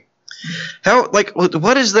that thing? How like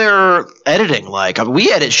what is their editing like? I mean,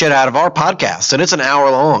 we edit shit out of our podcast, and it's an hour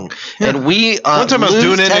long, and we One time I was lose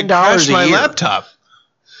doing it and it $10 crashed a my year. laptop.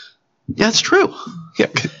 Yeah, it's true. Yeah,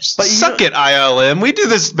 suck it, ILM. We do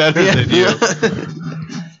this better than you. All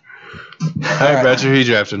right, Roger, who you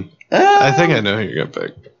drafting? I think I know who you're gonna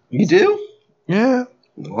pick. You do? Yeah.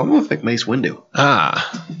 Well, I'm gonna pick Mace Windu.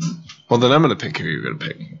 Well, then I'm gonna pick who you're gonna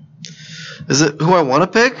pick. Is it who I want to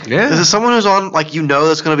pick? Yeah. Is it someone who's on like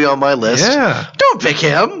that's gonna be on my list? Yeah. Don't pick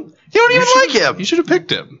him. You don't even like him. You should have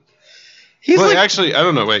picked him. He's Well, like actually, I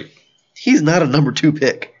don't know. Wait, he's not a number 2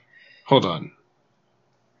 pick. hold on.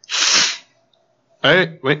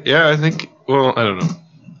 I think. Well, I don't know.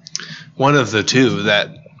 One of the two that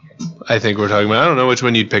I think we're talking about. I don't know which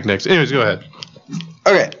one you'd pick next. Anyways, go ahead.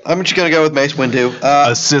 Okay, I'm just gonna go with Mace Windu.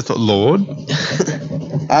 A Sith Lord.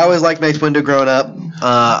 I always liked Mace Windu growing up.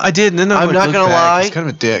 I did. And then I'm not gonna lie. He's kind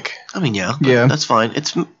of a dick. I mean, yeah, Yeah. that's fine.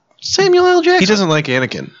 It's Samuel L. Jackson. He doesn't like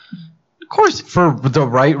Anakin. of course, For the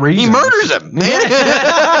right reason. he murders him.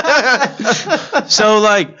 So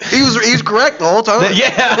like, He's correct the whole time.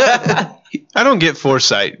 Yeah. I don't get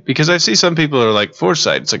foresight because I see some people are like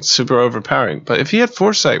foresight. It's like super overpowering. But if he had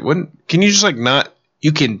foresight, can you just like not?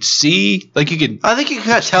 You can see, like you can. I think you can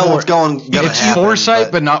kind of tell what's gonna It's happen.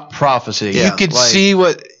 foresight, but not prophecy. Yeah. You could like- see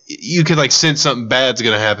what you could like sense something bad's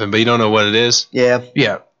gonna happen, but you don't know what it is. Yeah.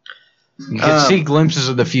 Yeah. You can see glimpses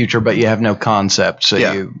of the future, but you have no concept, so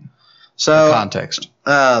Yeah. you So, context.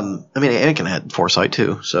 I mean, Anakin had foresight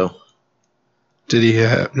too. So, Did he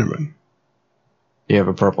have? Never mind. You have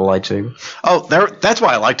a purple lightsaber. oh, that's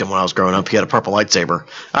why I liked him when I was growing up. He had a purple lightsaber.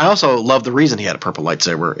 I also love the reason he had a purple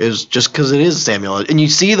lightsaber is just because it is Samuel, and you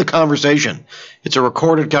see the conversation. It's a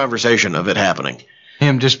recorded conversation of it happening.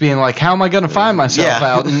 Him just being like, how am I going to find myself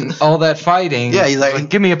Yeah. out in all that fighting? Yeah, he's like-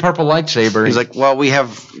 give me a purple lightsaber. He's like, well, we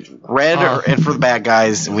have red and for the bad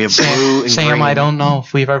guys, and we have blue and Sam, green. I don't know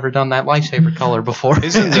if we've ever done that lightsaber color before.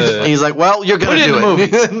 Isn't the He's like, well, you're gonna Put it in do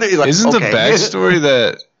the it. He's like, isn't okay. the backstory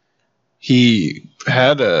that he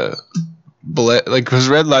had a like his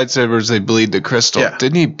red lightsabers? They bleed the crystal. Yeah.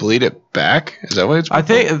 Didn't he bleed it back? Is that what it's? I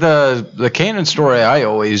think the canon story I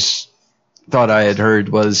always thought I had heard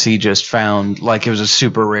was he just found like it was a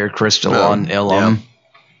super rare crystal on Ilum.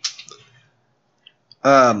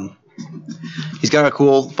 He's got a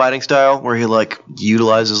cool fighting style where he like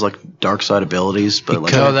utilizes like dark side abilities, but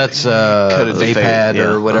like that's Vapad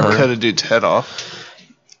or whatever. Cut a dude's head off.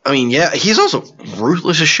 I mean, yeah, he's also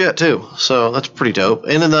ruthless as shit too, so that's pretty dope.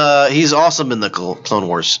 And then he's awesome in the Clone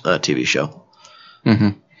Wars TV show.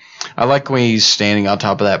 Mm-hmm. I like when he's standing on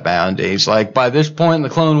top of that mound. He's like, by this point in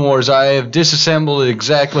the Clone Wars, I have disassembled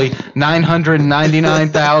exactly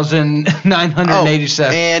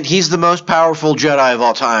 999,987. And he's the most powerful Jedi of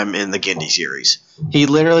all time in the Gindi series. He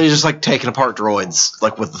literally just like taking apart droids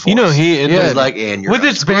like with the Force. You know, he's like, and you're with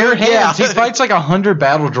his bare hands, he fights like 100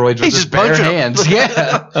 battle droids with his bare hands.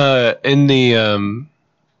 Yeah. In the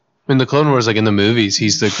Clone Wars, like in the movies,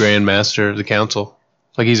 he's the Grand Master of the Council.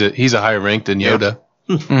 Like he's a higher rank than Yoda. Yep.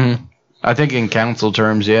 Mm-hmm. I think in council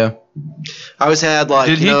terms, yeah. I always had like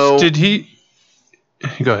Did he?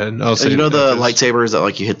 Go ahead. I'll say. You know the lightsabers that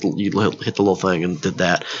like you hit the little thing and did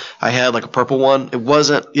that. I had like a purple one. It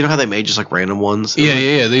wasn't. You know how they made just like random ones.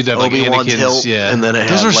 Yeah. They'd have like Obi-Wan's hilt, yeah. And then it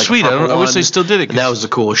those had, are like, sweet. I wish they still did it. And that was the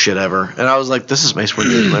coolest shit ever. And I was like, "This is Mace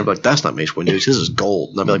Windu." And they'd be like, "That's not Mace Windu. His is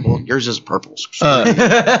gold." And I'd be like, "Well, yours is purple."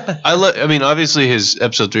 I mean, obviously his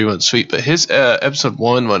episode 3 one's sweet, but his episode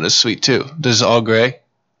 1 one is sweet too. This is all gray.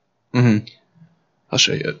 Mm-hmm. I'll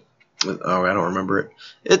show you it. Oh, I don't remember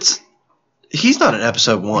it. He's not in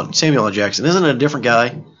episode 1. Samuel L. Jackson isn't it a different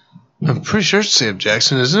guy? I'm pretty sure it's Sam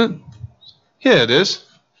Jackson, isn't it? Yeah, it is.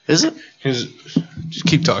 Is it? Just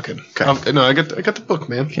keep talking. Okay. No, I got the book,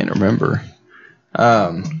 man. Can't remember.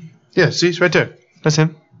 Yeah, see, it's right there. That's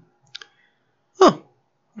him. Huh.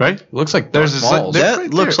 Right? Looks like There's Darth this Maul's. That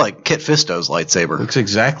right looks there. like Kit Fisto's lightsaber. Looks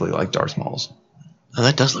exactly like Darth Maul's. Oh,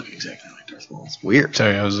 that does look exactly like Darth Maul's. Weird.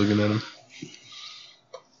 Sorry, I was looking at him.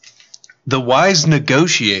 The wise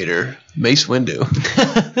negotiator, Mace Windu.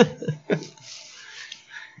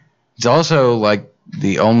 He's also like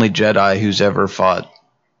the only Jedi who's ever fought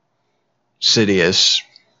Sidious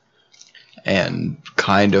and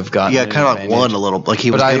kind of gotten Yeah, kind of like won a little. Like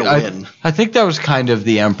he was going to win. I think that was kind of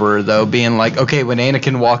the Emperor, though, being like, okay, when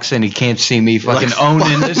Anakin walks in, he can't see me fucking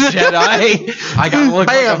owning this Jedi. I gotta look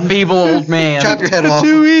like a feeble old man. Chop your head off.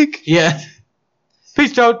 Too weak. Yeah.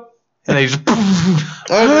 Peace out. And they just...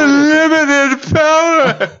 Unlimited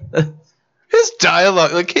power. His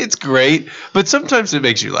dialogue, like, it's great, but sometimes it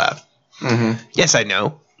makes you laugh. Mm-hmm. Yes, I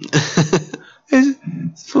know.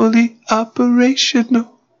 It's fully operational.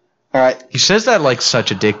 All right. He says that like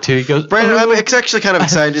such a dick, too. He goes, Brandon, I'm actually kind of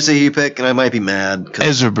excited to see who you pick, and I might be mad.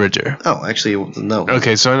 Ezra Bridger. Oh, actually, no.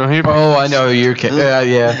 Okay, so I know here. oh, I know you're kidding.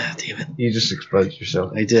 Yeah. Damn it. You just exposed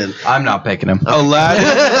yourself. I did. I'm not picking him.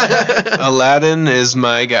 Aladdin is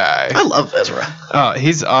my guy. I love Ezra. Oh,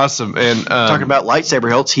 he's awesome. And Talking about lightsaber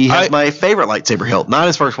hilts, he has my favorite lightsaber hilt. Not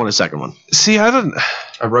his first one, his second one. see, I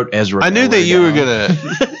wrote Ezra. I knew that you were gonna.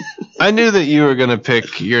 I knew that you were gonna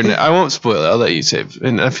pick your. I won't spoil it. I'll let you say.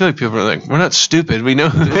 And I feel like people are like, "We're not stupid. We know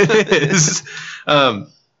who it is." From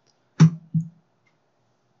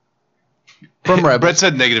Rebels. Brett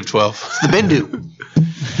said -12. The Bendu.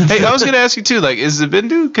 Hey, I was gonna ask you too. Like, is the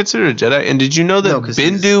Bendu considered a Jedi? And did you know that No, 'cause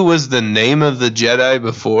Bendu was the name of the Jedi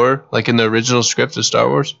before, like in the original script of Star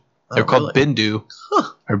Wars? They're called really? Bendu,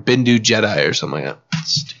 or Bendu Jedi, or something like that.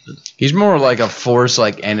 Stupid. He's more like a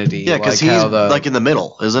force-like entity. Yeah, because like he's how the, like in the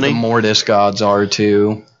middle, isn't the he? Mortis gods are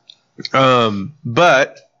too.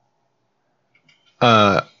 But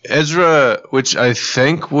Ezra, which I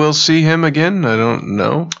think we'll see him again. I don't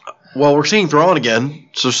know. Well, we're seeing Thrawn again,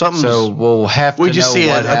 so something's... So we'll have to we just know see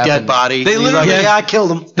a what happened. dead body. They and he's literally- like, yeah, I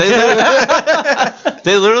killed him.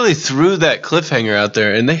 They literally threw that cliffhanger out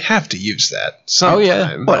there, and they have to use that sometime. Oh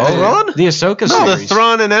yeah. What, Thrawn? The Ahsoka No, the series.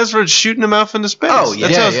 Thrawn and Ezra shooting him off into space. Oh, yeah.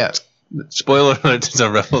 That's Yeah, how- yeah. Spoiler alert, it's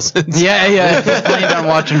on Rebels. Yeah. Planned on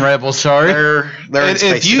watching Rebels. Sorry. They're in And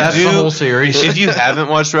space. if you That's do, the whole series. if you haven't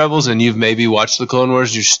watched Rebels and you've maybe watched the Clone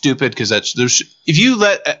Wars, you're stupid because if you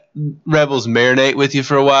let Rebels marinate with you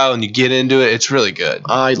for a while and you get into it, it's really good.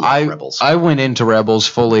 I love Rebels. I went into Rebels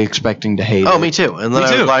fully expecting to hate it. Oh, me too. And then Me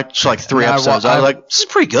I too. watched like 3 Yeah, episodes. I was like, this is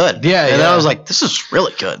pretty good. Yeah, And then yeah. I was like, this is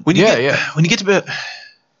really good. When you Yeah, get, yeah. When you get to bed,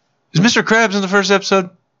 is Mr. Krabs in the first episode?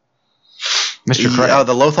 Mr. Krabs. Oh,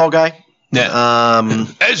 the Lothal guy? Yeah.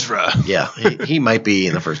 Ezra, Yeah, he might be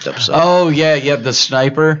in the first episode. Oh yeah, the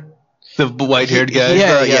sniper. the white-haired guy.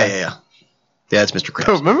 Yeah. Yeah, it's Mr. Bro,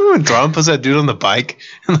 Krabs. remember when Thrawn puts that dude on the bike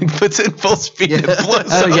and like puts it in full speed and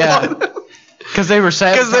blows Oh up? yeah. Because they were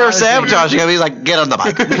sabotaging. Because they were sabotaging him. He's like, get on the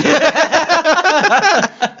bike.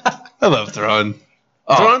 I love Thrawn.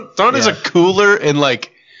 Oh, Thrawn is a cooler and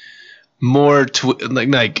like more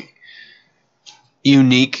like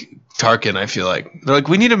unique Tarkin. I feel like they're like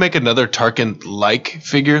we need to make another Tarkin like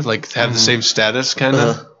figure, like have the same status, kind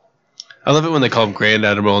of. I love it when they call him Grand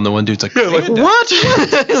Admiral, and the one dude's like, Like, what?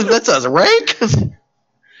 That sounds rank.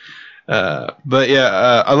 But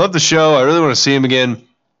yeah, I love the show. I really want to see him again.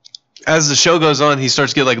 As the show goes on, he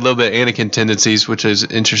starts to get like a little bit of Anakin tendencies, which is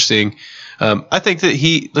interesting. I think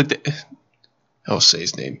that I'll say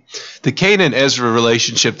his name. The Kanan and Ezra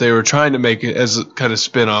relationship, they were trying to make it as a kind of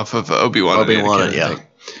spin-off of Obi-Wan. Obi-Wan, yeah.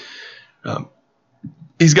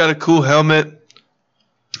 He's got a cool helmet.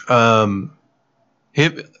 A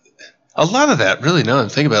lot of that, really, now that I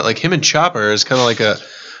think about it, like him and Chopper is kind of like a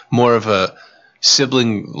more of a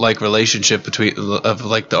sibling-like relationship of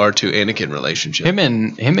like the R2 Anakin relationship. Him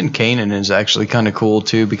and Kanan is actually kind of cool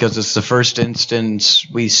too, because it's the first instance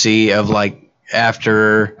we see of like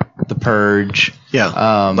after the Purge.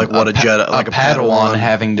 Yeah. Like what a Jedi, like a Padawan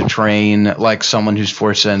having to train like someone who's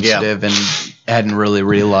force sensitive and hadn't really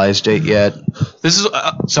realized it yet. This is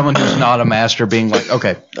someone who's not a master being like,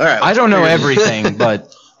 okay, all right, I don't know everything,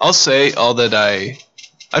 but I'll say all that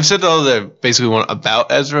I've said all that I basically want about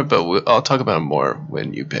Ezra, but I'll talk about him more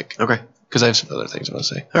when you pick. Okay. Because I have some other things I want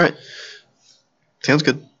to say. All right. Sounds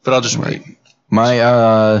good. But I'll just wait.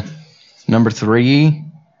 My number 3,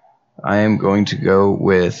 I am going to go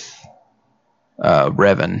with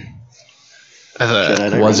Revan.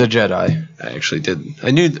 Was a Jedi. I actually didn't.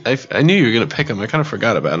 I knew you were gonna pick him. I kind of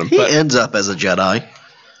forgot about him. He ends up as a Jedi.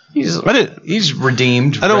 He's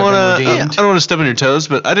redeemed. I don't want to step on your toes,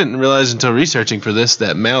 but I didn't realize until researching for this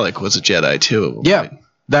that Malik was a Jedi too. Yeah,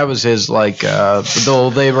 that was his though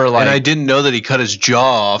they were like. And I didn't know that he cut his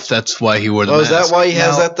jaw off. That's why he wore the mask. Is that why he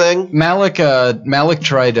has that thing? Malik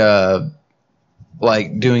tried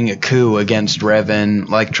like doing a coup against Revan,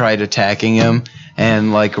 like tried attacking him,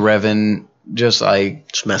 and like Revan just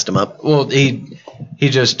messed him up. Well, he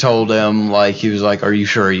just told him, like, he was like, "Are you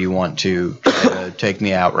sure you want to try to take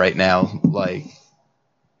me out right now?" Like,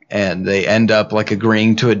 and they end up like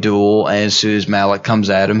agreeing to a duel. And as soon as Malik comes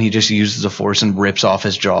at him, he just uses the Force and rips off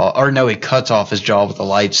his jaw. Or no, he cuts off his jaw with a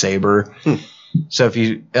lightsaber. So if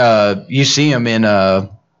you see him in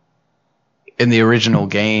the original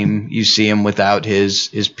game, you see him without his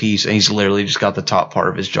piece, and he's literally just got the top part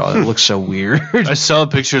of his jaw. It looks so weird. I saw a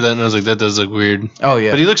picture of that, and I was like, that does look weird. Oh,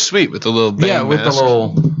 yeah. But he looks sweet with the little bang Yeah, with mask. the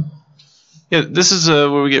little... Yeah, this is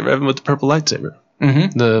where we get Revan with the purple lightsaber.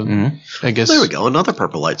 I guess... There we go, another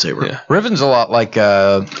purple lightsaber. Yeah. Revan's a lot like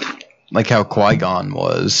how Qui-Gon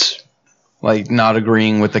was. Like, not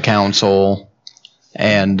agreeing with the Council,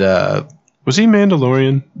 and... was he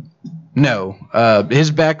Mandalorian? No,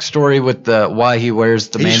 his backstory with why he wears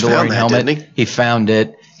the Mandalorian helmet. He found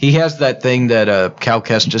it. He has that thing that Cal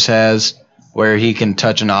Kestis has, where he can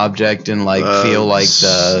touch an object and like feel like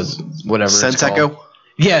the whatever. Sense echo.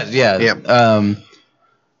 Yeah.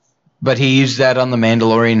 But he used that on the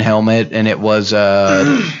Mandalorian helmet, and it was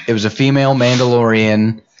a female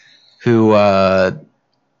Mandalorian who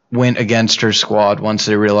went against her squad once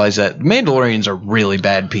they realized that Mandalorians are really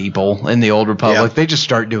bad people in the Old Republic. Yeah. They just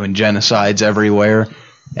start doing genocides everywhere.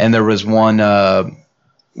 And there was one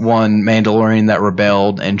Mandalorian that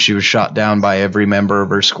rebelled, and she was shot down by every member of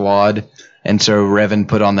her squad. And so Revan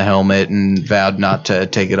put on the helmet and vowed not to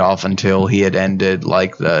take it off until he had ended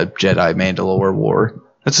like the Jedi Mandalore War.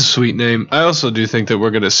 That's a sweet name. I also do think that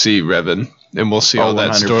we're going to see Revan, and we'll see all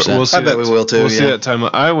that story. We'll see I bet we will too. We'll see that time.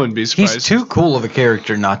 I wouldn't be surprised. He's too cool of a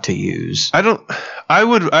character not to use. I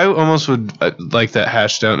almost would like that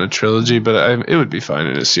hashed out in a trilogy, but it would be fine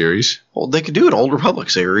in a series. Well, they could do an Old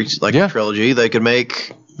Republic series, like a trilogy. They could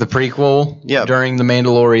make the prequel during the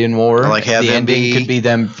Mandalorian War. Like have the ending could be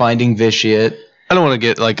them finding Vitiate. I don't want to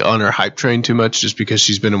get like on her hype train too much just because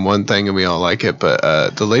she's been in one thing and we all like it, but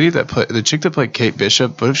the chick that played Kate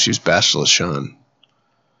Bishop, what if she was Bastila Shan?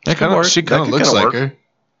 She kind of looks like her.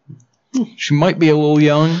 She might be a little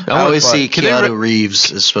young. I always see Keanu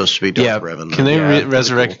Reeves is supposed to be Darth Revan. Can they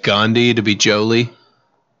resurrect Gandhi to be Jolie?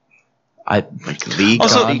 Gandhi.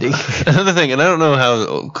 Another thing, and I don't know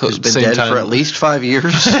how he's been dead for at least 5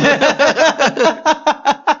 years.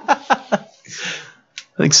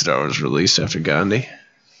 I think Star Wars released after Gandhi.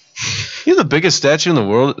 You know the biggest statue in the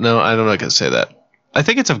world? No, I'm not going to say that. I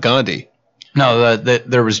think it's of Gandhi. No,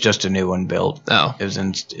 there was just a new one built. Oh. It was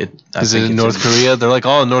in... Is it in North Korea? They're like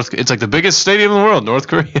all in North... It's like the biggest stadium in the world, North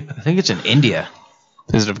Korea. I think it's in India.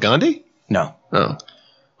 Is it of Gandhi? No. Oh.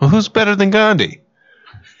 Well, who's better than Gandhi?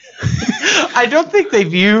 I don't think they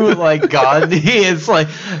view like Gandhi. It's like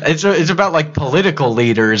it's about like political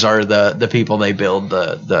leaders are the people they build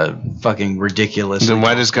the fucking ridiculous. Then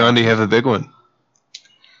why does Gandhi have a big one?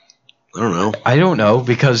 I don't know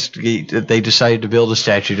because they decided to build a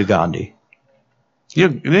statue to Gandhi.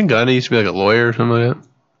 Didn't Gandhi used to be like a lawyer or something like that?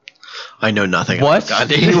 I know nothing What? about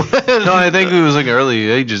Gandhi. No, I think it was like early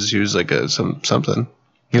ages. He was like something.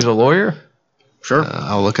 He was a lawyer? Sure.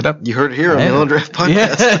 I'll look it up. You heard it here on the Yeah. On Draft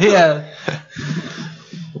Podcast. Yeah.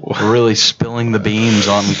 We're really spilling the beans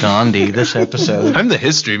on Gandhi this episode. I'm the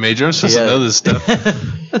history major. I'm supposed to know this stuff.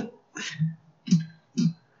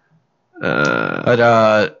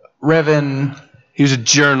 But Revan, He was a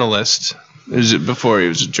journalist. Is it before he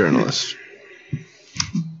was a journalist?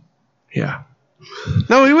 Yeah.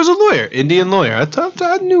 No, he was a lawyer. Indian lawyer. I thought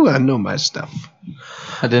I know my stuff.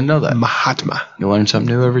 I didn't know that. Mahatma. You learn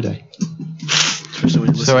something new every day.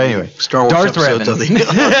 So anyway, Star Wars Darth episodes Revan. of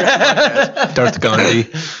the Darth Gandhi.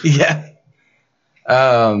 Yeah.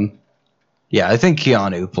 Yeah, I think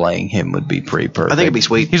Keanu playing him would be pretty perfect. I think it'd be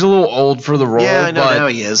sweet. He's a little old for the role. Yeah, I know but, now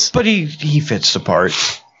he is. But he fits the part.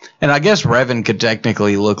 And I guess Revan could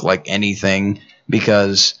technically look like anything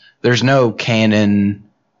because there's no canon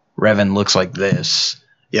Revan looks like this.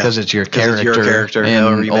 Yeah. Because it's your 'Cause it's character, your character, in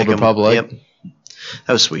however you Old make him. Republic. Yep.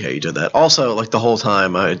 That was sweet how you did that. Also, like the whole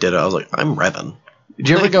time I did it, I was like, I'm Revan. Did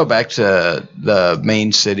you ever go back to the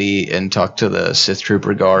main city and talk to the Sith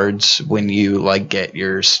Trooper guards when you like get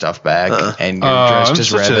your stuff back and you're dressed I'm as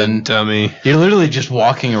such a Revan? dummy. You're literally just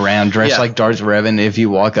walking around dressed Yeah. like Darth Revan. If you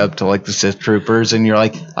walk up to like the Sith Troopers and you're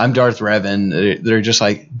like, "I'm Darth Revan," they're just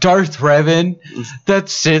like, "Darth Revan? That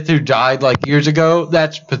Sith who died like years ago?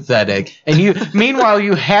 That's pathetic." And you, meanwhile,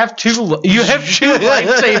 you have two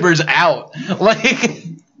lightsabers out. Like,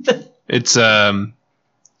 It's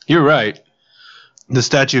you're right. The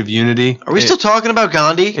Statue of Unity. Are we still talking about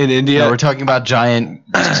Gandhi? in India? no, we're talking about giant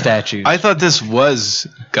statues. I thought this was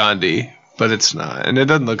Gandhi, but it's not, and it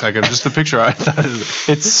doesn't look like him. Just the picture I thought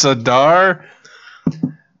it's Sardar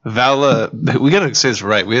Vala. We gotta say this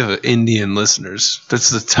right. We have Indian listeners. That's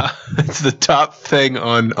the top. It's the top thing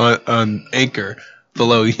on Anchor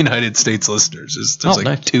below United States listeners. There's like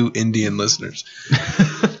nice. 2 Indian listeners.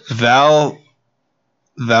 Vala.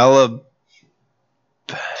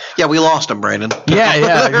 Yeah, we lost him, Brandon. yeah,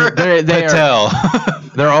 they are, Patel.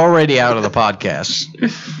 they're already out of the podcast.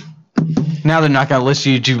 Now they're not going to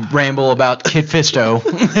listen to you ramble about Kit Fisto.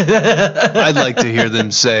 I'd like to hear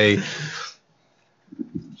them say.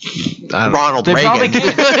 Ronald They Reagan. probably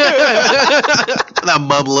Without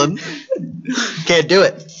mumbling. Can't do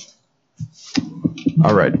it.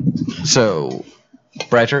 All right. So,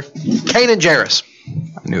 Bratcher, Kanan Jarrus.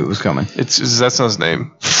 I knew it was coming. That's not his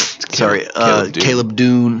name. Sorry, Caleb Dune. Caleb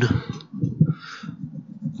Dune.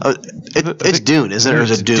 It's Dune, isn't it? Or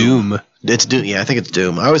is it Doom? Doom. It's Doom. Yeah, I think it's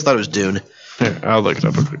Doom. I always thought it was Dune. Here, I'll look it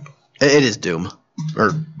up real quick. It is Doom.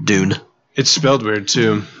 Or Dune. It's spelled weird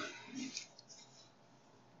too.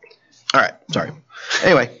 All right, sorry.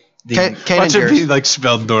 Anyway, Kanan Watch it be Jarrus. like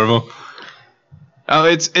spelled normal. Oh,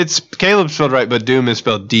 it's Caleb spelled right, but Doom is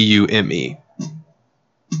spelled D-U-M-E.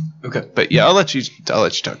 Okay. But yeah, I'll let you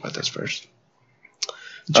talk about this first.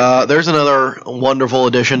 There's another wonderful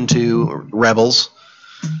addition to Rebels.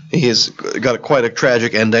 He has got quite a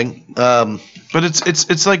tragic ending. But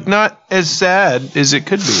it's like not as sad as it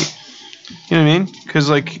could be. You know what I mean? Because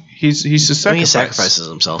like he's a I mean, sacrifice. he sacrifices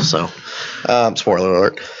himself, so spoiler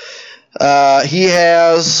alert. He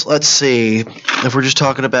has, let's see, if we're just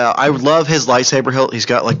talking about, I would love his lightsaber hilt. He's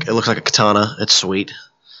got like, it looks like a katana. It's sweet.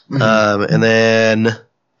 And then,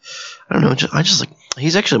 I don't know, I just like,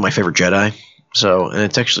 he's actually my favorite Jedi. So, and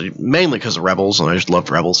it's actually mainly because of Rebels, and I just loved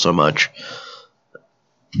Rebels so much.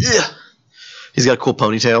 Yeah. He's got a cool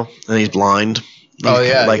ponytail, and he's blind. Oh,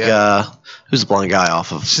 yeah, Like, yeah. who's the blind guy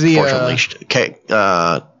off of the, Force Unleashed? Okay,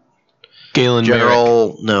 Galen Merrick.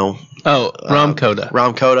 General, no. Oh, Ram Koda.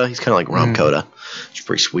 Ram Koda. He's kind of like Ram Koda. It's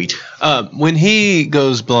pretty sweet. When he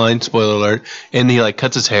goes blind, spoiler alert, and he like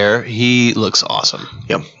cuts his hair, he looks awesome.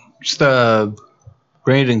 Yep. It's the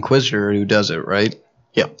Grand Inquisitor who does it, right?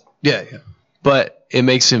 Yep. Yeah. But it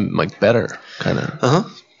makes him like better, kind of. Uh huh.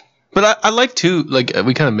 But I like too, like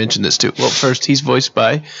we kind of mentioned this too. Well, first he's voiced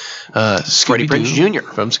by Freddie Prinze Jr.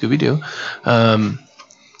 from Scooby Doo.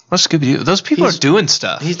 What's Scooby Doo? Those people are doing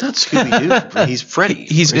stuff. He's not Scooby Doo. He's Freddy.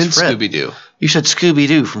 He's in Fred. Scooby Doo. You said Scooby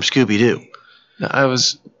Doo from Scooby Doo.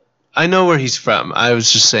 I know where he's from. I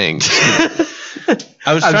was just saying.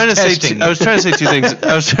 I was trying to say two things. I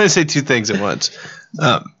was trying to say 2 things at once.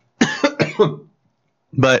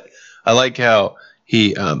 But I like how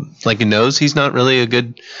he he knows he's not really a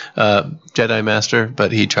good Jedi master,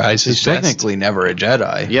 but he tries his He's best. technically never a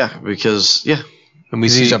Jedi. Yeah, because And we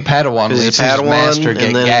He's see a Padawan. he's Leads a his Padawan, master get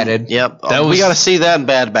and then gatted. Yep. That we was- got to see that in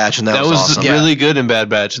Bad Batch, and that was awesome. really good in Bad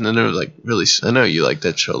Batch, and then it was like really. I know you like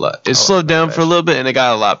that show a lot. It slowed down for a little bit, and it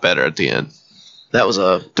got a lot better at the end. That was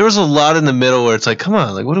a There was a lot in the middle where it's like, come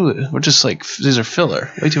on, like we're just like these are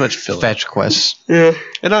filler, way too much filler. Fetch quests. yeah.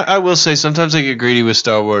 And I will say sometimes I get greedy with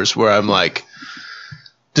Star Wars where I'm like,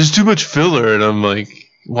 there's too much filler, and I'm like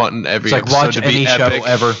wanting every It's like episode watch to be any epic. show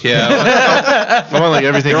ever. Yeah, I want like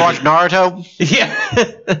everything. You ever watch Naruto? Yeah.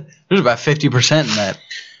 There's about 50% in that.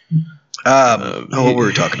 What were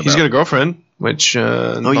we talking about? He's got a girlfriend, which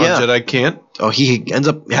Jedi can't. Oh, he ends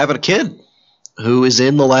up having a kid who is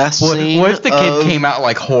in the last scene. What if the kid came out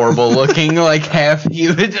like horrible looking, like half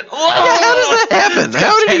human? How does that happen?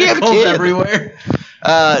 How did he have a Tentacles kid? everywhere?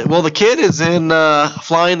 Well, the kid is in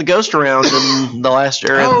flying the ghost around in the last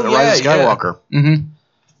era of Rise of Skywalker, Mm-hmm.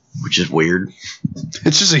 which is weird.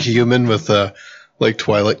 It's just a human with like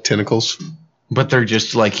Twilight tentacles, But they're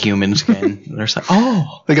just like human skin. They're just like,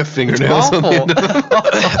 oh, like a fingernails on the end of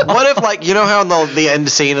them. What if, like, you know how in the end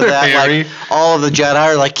scene of that, hairy. like, all of the Jedi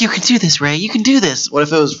are like, you can do this, Rey, you can do this. What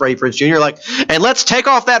if it was Freddie Prinze Jr. like, and let's take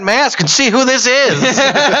off that mask and see who this is?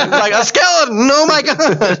 Like, a skeleton, oh my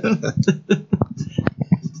god.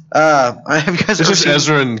 Have you guys It's ever just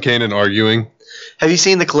Ezra and Kanan arguing. have you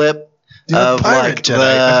seen the clip You're of, a pirate like, Jedi.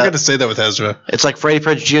 I forgot to say that with Ezra. it's like Freddie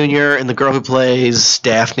Prinze Jr. and the girl who plays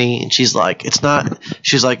Daphne, and she's like,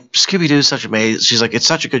 Scooby-Doo is such amazing. She's like, it's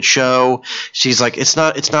such a good show. She's like, it's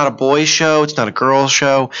not a boys show, it's not a girls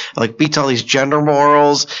show. It, like, beats all these gender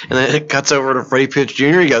morals, and then it cuts over to Freddie Prinze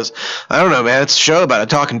Jr. He goes, I don't know, man, it's a show about a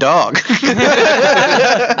talking dog.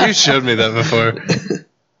 You showed me that before.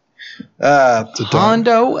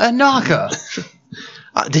 Hondo Anaka.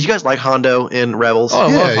 Did you guys like Hondo in Rebels? Oh, I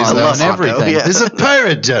love he's Hondo awesome. and everything. Yeah. He's a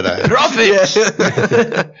pirate Jedi. Drop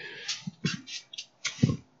it.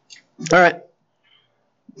 All right.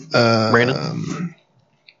 Brandon?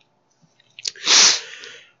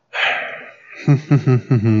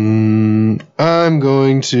 I'm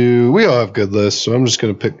going to. We all have good lists, so I'm just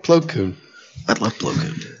going to pick Plo Koon. I love Plo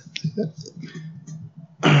Koon.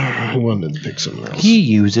 I wanted to pick someone else. He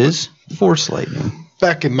uses Force Lightning.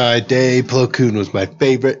 Back in my day, Plo Koon was my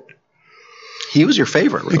favorite He was your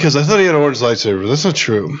favorite, really. because I thought he had an orange lightsaber. That's not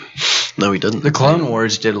true. No, he didn't. The Clone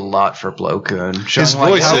Wars did a lot for Plo Koon. Showing His like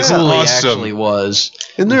voice how is cool he awesome. actually was.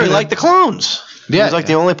 And He they're liked the clones. He Yeah. was like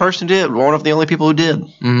the only person who did. One of the only people who did.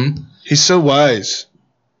 Mm-hmm. He's so wise.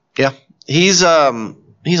 Yeah. He's on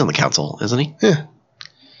the council, isn't he? Yeah.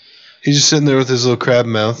 He's just sitting there with his little crab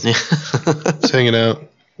mouth, Yeah. just hanging out.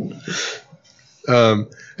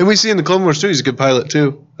 And we see in the Clone Wars too, he's a good pilot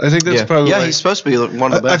too. I think that's Yeah. probably. Yeah, he's supposed to be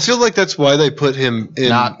one of the I best. feel like that's why they put him in.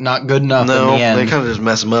 Not good enough no, in the end. they kind of just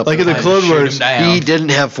mess him up. Like in the I Clone shoot him Wars, down. he didn't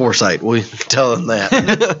have foresight. We tell him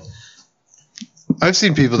that. I've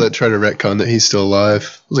seen people that try to retcon that he's still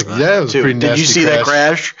alive. I was like, yeah, it was a pretty nasty. Did you see that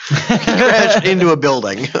crash? He crashed into a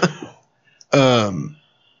building.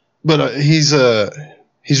 But he's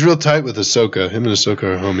real tight with Ahsoka. Him and Ahsoka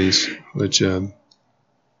are homies, which that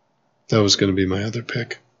was going to be my other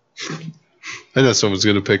pick. I know someone's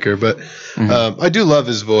going to pick her, but I do love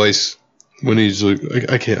his voice when he's like,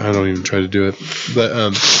 I don't even try to do it,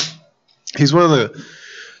 but he's one of the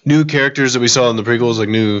new characters that we saw in the prequels, like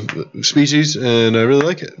new species, and I really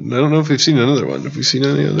like it. I don't know if we've seen another one. Have we seen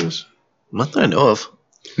any others? Not that I know of.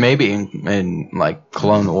 Maybe in like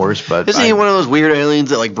Clone Wars, but Isn't he one of those weird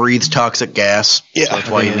aliens that like breathes toxic gas? Yeah. So that's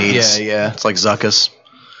why he needs. Yeah. It's like Zuckuss.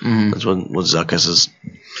 Mhm. That's what Zuckuss is.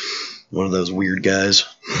 One of those weird guys.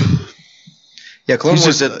 Yeah, Clone He's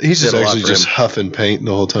Wars just, did, he's just did a lot actually for just him. huffing paint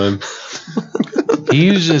the whole time. He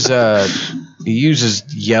uses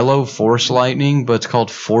yellow Force Lightning, but it's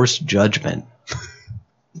called Force Judgment.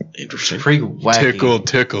 Interesting. Pretty wacky.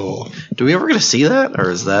 Tickle. Do we ever get to see that, or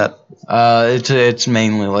is that It's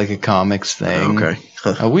mainly like a comics thing.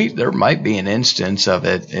 okay? There might be an instance of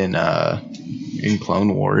it in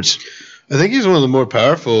Clone Wars. I think he's one of the more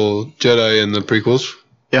powerful Jedi in the prequels.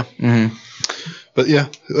 Yeah. Mm-hmm. But yeah,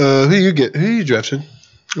 who you drafting?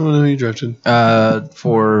 I want to know who you drafted.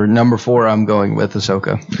 For number 4, I'm going with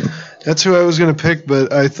Ahsoka. That's who I was gonna pick,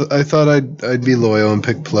 but I thought I'd be loyal and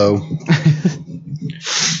pick Plo.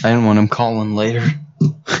 I didn't want him calling later.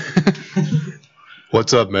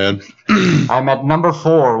 What's up, man? I'm at number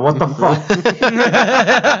 4. What the fuck?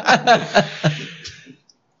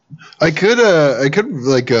 I could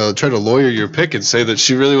like try to lawyer your pick and say that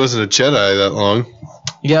she really wasn't a Jedi that long.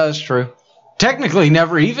 Yeah, that's true. Technically,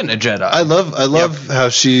 never even a Jedi. I love how they're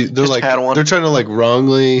Just like Padawan. they're trying to like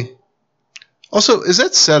wrongly. Also, is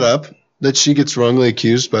that set up that she gets wrongly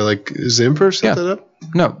accused by like is the Emperor set that up?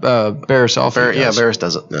 No, Barriss Offee. Varys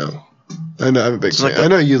does it. No, I know I'm a big fan. like I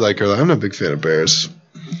know you like her. I'm not a big fan of Barriss.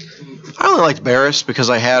 I only liked Barris because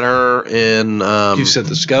I had her in. You said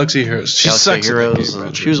this Galaxy Heroes. She Galaxy sucks Heroes.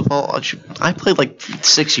 at She was a ball. I played like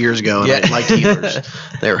 6 years ago and I liked healers.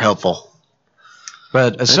 They were helpful.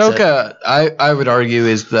 But Ahsoka, I would argue,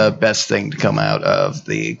 is the best thing to come out of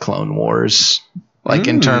the Clone Wars. Like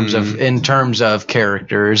in terms of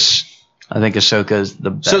characters, I think Ahsoka is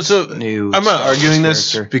the best new. I'm not arguing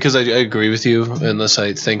this character. because I agree with you unless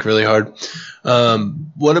I think really hard.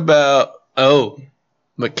 What about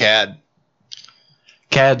Cad?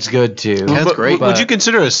 Cad's good too. Cad's great. Would you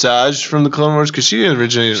consider Asajj from the Clone Wars? Because she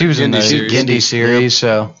originated. She was in the Gindi Gindi series,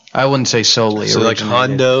 so I wouldn't say solely. So like originated.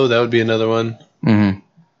 Hondo, that would be another one. Mm-hmm.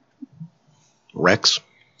 Rex.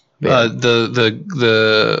 Yeah.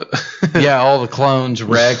 Yeah, all the clones,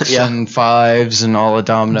 Rex and Fives, and all the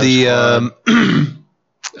Dominoes.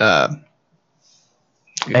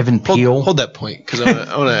 Evan Peel. Hold that point because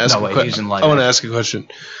I want to ask. I want to ask a question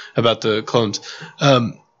about the clones.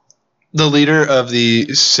 The leader of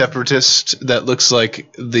the separatist that looks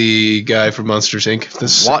like the guy from Monsters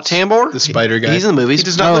Inc. Wat Tambor? The spider guy. He's in the movies. He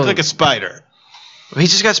does not look like a spider.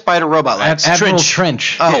 He's just got spider robot legs. Admiral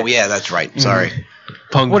Trench. Oh, yeah, that's right. Sorry.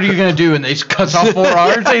 What are you going to do? And he cuts off 4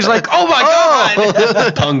 arms? He's like, oh my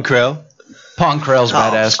God! Pong Krell. Pong Krell's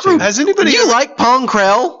badass too. Has anybody... You like Pong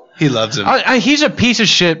Krell? He loves him. He's a piece of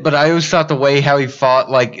shit, but I always thought the way how he fought,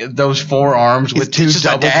 like, those 4 arms with 2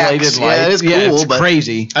 double-bladed lights. Yeah, it is cool, it's but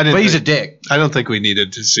crazy. But he's a dick. I don't think we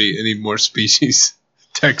needed to see any more species.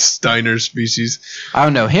 Tex Steiner species. I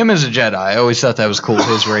don't know. Him as a Jedi, I always thought that was cool.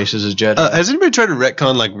 His race as a Jedi. Has anybody tried to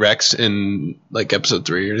retcon, like, Rex in, like, Episode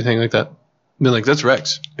 3 or anything like that? I mean, like, that's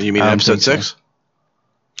Rex. You mean Episode 6?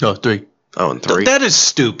 No, 3. Oh, and 3. That is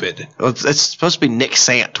stupid. Well, it's supposed to be Nick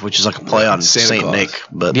Sant, which is like a play on Santa Claus. Nick.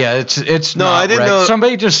 But yeah, it's no, not I didn't Rex. know.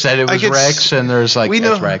 Somebody just said it was Rex, and there's like,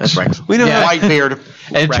 that's Rex. That's Rex. We know Yeah. White beard.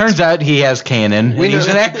 And it turns out he has canon. And he's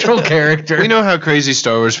an actual character. We know how crazy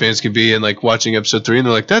Star Wars fans can be, and like watching Episode 3, and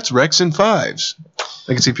they're like, "That's Rex in 5s."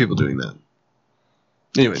 I can see people doing that.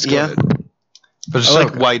 Anyways, go ahead. But I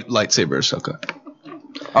like white lightsaber Ahsoka.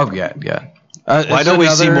 Oh yeah. Why don't we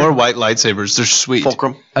see more white lightsabers? They're sweet.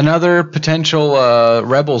 Fulcrum. Another potential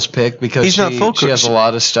Rebels pick because He's not Fulcrum. she has a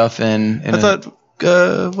lot of stuff in I thought,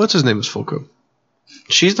 what's his name was Fulcrum?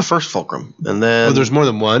 She's the first Fulcrum, and then Oh, there's more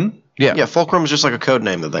than one. Yeah, Fulcrum is just like a code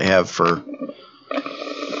name that they have for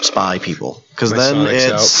spy people. Because My then Sonic's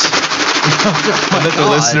it's I bet the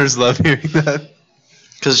listeners love hearing that.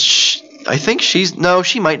 because I think she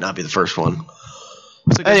might not be the first one.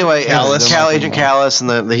 Anyway, Callus. Agent Callus, and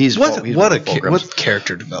then he's What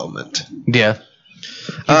character development? Yeah.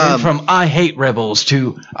 He went from I hate rebels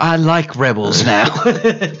to I like rebels now.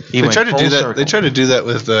 They tried to do that. Circle. They tried to do that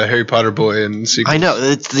with Harry Potter boy and sequels. I know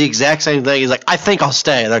it's the exact same thing. He's like, I think I'll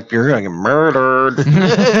stay. Like, you're gonna get murdered.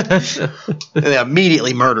 And they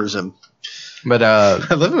immediately murders him. But I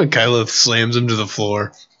love it when Kylo slams him to the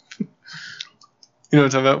floor. You know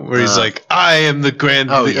what I'm talking about? Where he's like, I am the grand,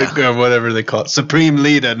 or whatever they call it, supreme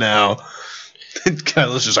leader now. And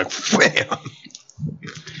Kylo's just like, wham.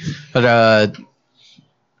 But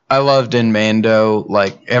I loved in Mando,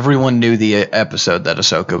 like, everyone knew the episode that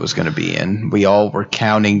Ahsoka was going to be in. We all were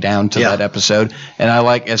counting down to that episode. And I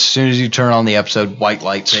like, as soon as you turn on the episode, white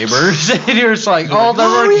lightsabers. And you're just like,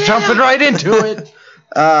 they're jumping right into it.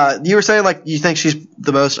 You were saying, like, you think she's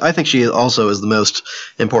the most. I think she also is the most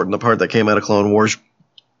important part that came out of Clone Wars.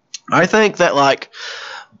 I think that, like,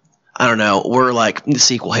 I don't know, we're like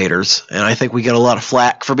sequel haters, and I think we get a lot of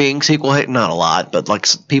flack for being sequel hate. Not a lot, but like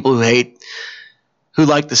people who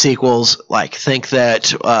like the sequels, like think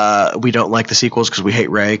that we don't like the sequels because we hate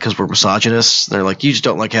Rey because we're misogynists. They're like, you just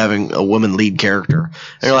don't like having a woman lead character.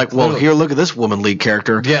 And you're like, well, here, look at this woman lead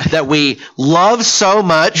character that we love so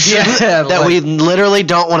much that we literally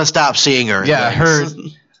don't want to stop seeing her. Yeah, her.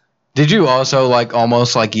 Did you also like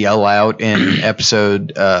almost like yell out in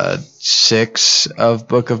episode 6 of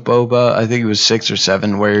Book of Boba? I think it was 6 or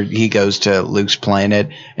 7, where he goes to Luke's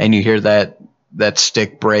planet and you hear that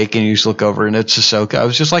stick break and you just look over and it's Ahsoka. I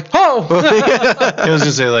was just like, oh! I was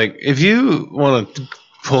gonna say, like, if you want to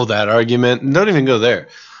pull that argument, don't even go there.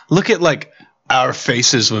 Look at like our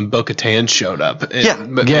faces when Bo-Katan showed up.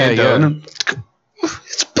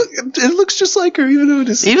 It looks just like her, even though it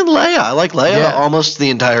is. Even Leia, I like Leia almost the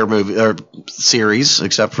entire movie or series,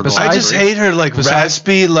 except for the I just hate her like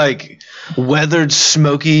raspy, like weathered,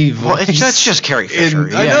 smoky voice. Well, that's just Carrie Fisher.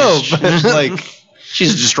 I know, but like.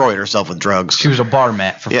 She's destroyed herself with drugs. She was a bar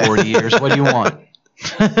mat for 40 years. What do you want?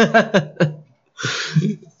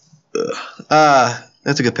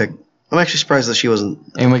 That's a good pick. I'm actually surprised that she wasn't.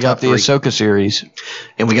 And we got the three. Ahsoka series.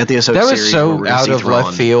 And we got the Ahsoka That series. was so where we're gonna out see of Thrawn.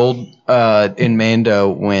 left field in Mando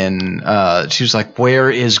when she was like, "Where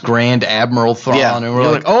is Grand Admiral Thrawn?" Yeah. And we're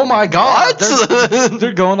You're like, "Oh my God, What?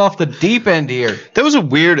 they're going off the deep end here." That was a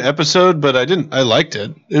weird episode, but I liked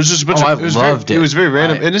it. It was just a bunch Oh, of. I It was loved very, it. It was very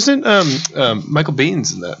random. I- And isn't Michael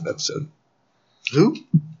Bean's in that episode? Who?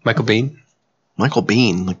 Michael Bean? Michael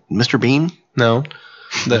Bean, like Mr. Bean. No,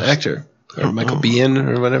 the actor or Michael Bean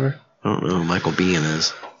or whatever. I don't know who Michael Bean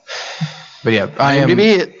is. But yeah, I am.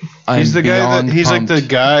 IMDb. He's the guy that beyond he's like the pumped.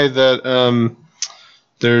 guy that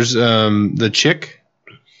there's the chick.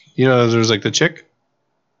 You know, there's like the chick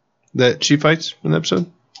that she fights in the episode.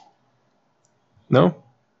 No,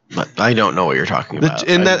 But I don't know what you're talking about.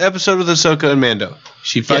 in that episode with Ahsoka and Mando,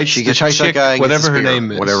 she yeah, fights she the gets chased that chick, guy, and gets whatever the her spear,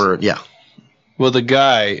 name is. Whatever, yeah. Well, the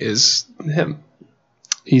guy is him.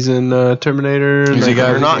 He's in Terminator. He's the guy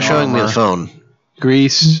You're with not the showing me armor. the phone.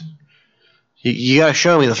 Grease. You gotta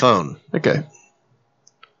show me the phone. Okay,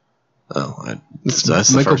 Oh, that's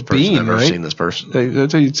the Michael first person Bean, I've ever right? seen this person.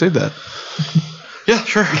 that's how you'd say that. Yeah,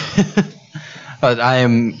 sure. But I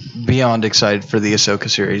am beyond excited for the Ahsoka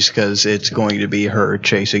series because it's going to be her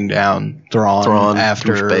chasing down Thrawn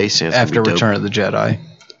after through space. Yeah, it's gonna after be dope. Return of the Jedi.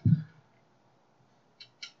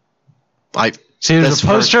 See, That's there's a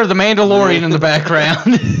poster of the Mandalorian in the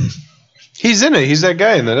background. He's in it. He's that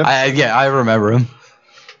guy in that episode. I remember him.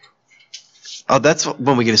 Oh, that's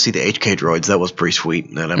when we get to see the HK droids. That was pretty sweet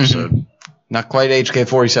in that episode. Not quite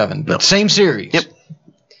HK-47, but No. same series. Yep.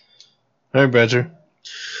 All right, Badger.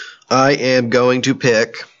 I am going to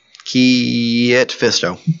pick Kit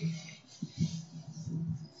Fisto.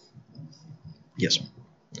 Yes.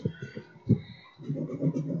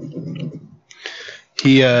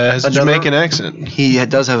 He has a Another- Jamaican accent. He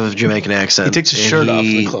does have a Jamaican accent. He takes his and shirt off in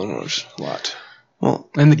he- the Clone Wars a lot. Well,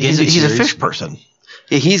 And the he's Gindi a series. fish person.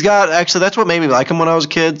 Yeah, he's got actually. That's what made me like him when I was a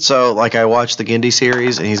kid. So, like, I watched the Gindi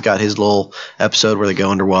series, and he's got his little episode where they go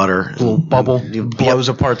underwater. Little bubble Yep. blows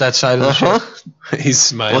apart that side of the Uh-huh. ship. He's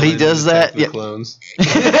smiling. Well, he does when that, attacks the yeah. clones.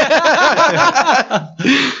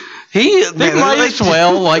 They might as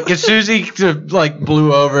well, like, as soon as he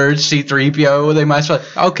blew over C-3PO, they might as well,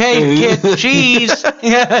 okay, kid, cheese.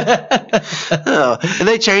 Oh, and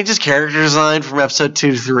they changed his character design from episode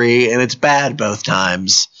 2 to 3, and it's bad both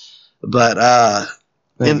times. But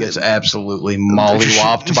He gets absolutely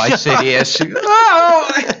mollywopped by Sidious.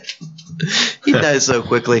 Oh! he dies so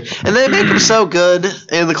quickly, and they make him so good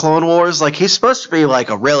in the Clone Wars. Like, he's supposed to be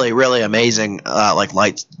like a really, really amazing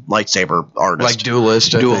lightsaber artist, Like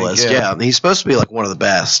duelist. I think, duelist. Yeah, he's supposed to be like one of the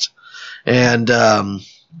best. And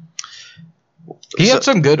He had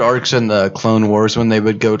some good arcs in the Clone Wars when they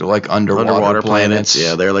would go to like underwater planets.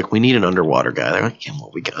 Yeah, they're like, we need an underwater guy. They're like, yeah,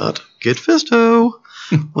 what we got? Kit Fisto.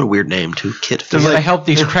 What a weird name too, Kit They're Fisto. gonna help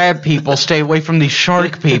these crab people stay away from these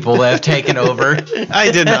shark people that have taken over.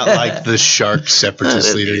 I did not like the shark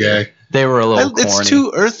separatist leader guy. They were a little corny. It's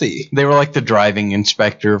too earthy. They were like the driving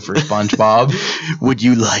inspector for SpongeBob. Would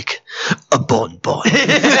you like a bonbon?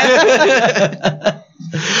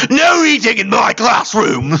 No eating in my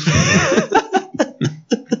classroom.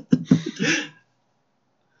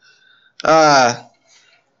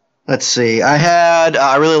 Let's see.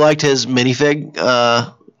 I really liked his minifig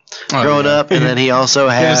growing up, and then he also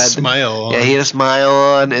He had had a smile on. Yeah, he had a smile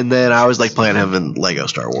on, and then I was like playing him in Lego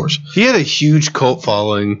Star Wars. He had a huge cult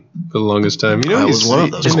following for the longest time. You know, I he's- was one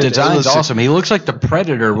of those. His him and design's Ayla awesome. He looks like the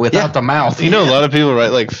Predator without Yeah. the mouth. You know, a lot of people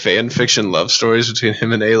write like fan fiction love stories between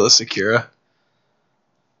him and Ayla Secura.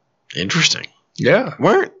 Interesting. Yeah.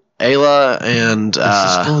 Weren't Ayla and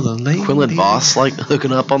Quinlan Voss like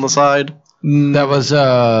hooking up on the side? That was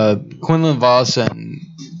Quinlan Voss and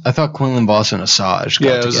I thought Quinlan Voss and Asajj got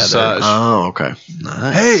Yeah, it was together. Asajj. Oh, okay.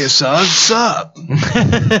 Nice. Hey, Asajj, what's up?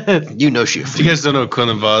 You know she. If you guys don't know who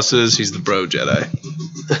Quinlan Voss is, he's the bro Jedi.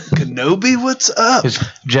 Kenobi, what's up? His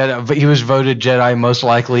Jedi, he was voted Jedi most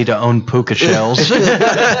likely to own puka shells.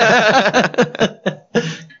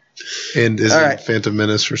 And is All in right. Phantom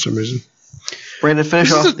Menace for some reason. Brandon, finish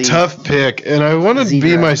This off is a the tough pick, and I want to be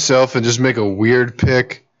Z-Dragon. myself and just make a weird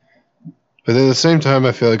pick. But at the same time,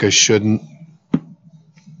 I feel like I shouldn't.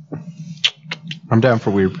 I'm down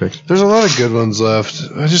for weird picks. There's a lot of good ones left.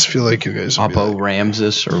 I just feel like you guys will be Oppo like-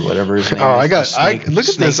 Ramses or whatever his name Oh, is. I got. The I snake- look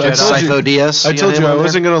at snake this. I Jedi. told you. Psycho DS. I told you I wasn't.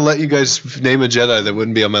 wasn't going to let you guys name a Jedi that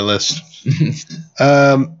wouldn't be on my list.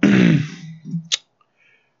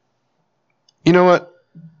 You know what?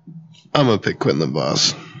 I'm going to pick Quinlan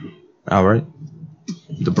Voss. All right.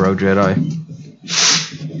 The bro Jedi.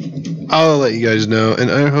 I'll let you guys know,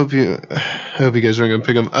 and I hope you guys aren't going to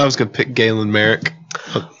pick him. I was going to pick Galen Merrick.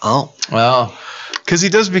 Oh, Well, Because he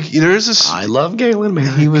does. There is this. I love Galen,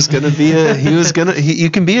 man. He was gonna be a. He was gonna. You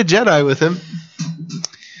can be a Jedi with him.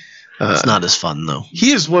 It's not as fun though.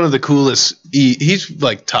 He is one of the coolest. He's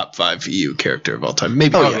like top 5 EU character of all time.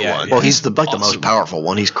 Maybe number one. Well, he's the most powerful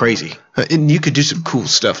one. He's crazy. And you could do some cool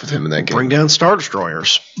stuff with him in that game. Bring down Star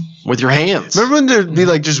Destroyers with your hands. Remember when there'd be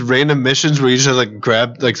like just random missions where you just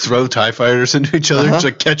have like throw TIE fighters into each other, just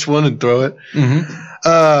like catch one and throw it.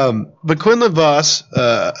 But Quinlan Voss,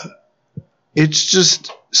 it's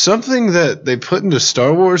just something that they put into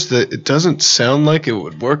Star Wars that it doesn't sound like it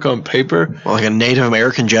would work on paper. Well, like a Native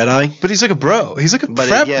American Jedi. But he's like a bro. He's like a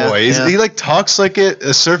frat boy. He like talks like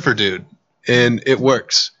a surfer dude, and it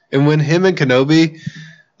works. And when him and Kenobi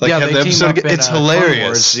have the episode, it's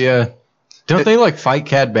hilarious. Yeah. Don't they like fight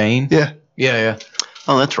Cad Bane? Yeah. Yeah.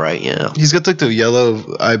 Oh, that's right. Yeah. He's got like the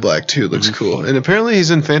yellow eye black too. It looks cool. And apparently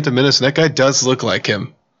he's in Phantom Menace, and that guy does look like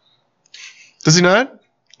him. Does he not?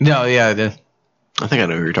 No, yeah. I think I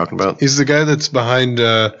know who you're talking about. He's the guy that's behind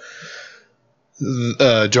Jar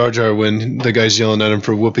Jar when the guy's yelling at him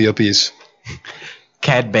for whoopee uppies.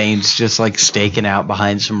 Cad Bane's just like staking out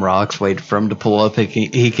behind some rocks, waiting for him to pull up.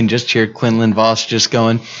 He can just hear Quinlan Voss just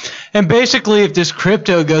going, and basically, if this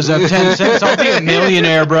crypto goes up 10 cents, I'll be a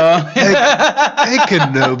millionaire, bro. Hey,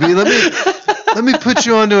 Kenobi, let me put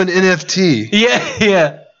you onto an NFT.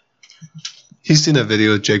 Yeah. He's seen that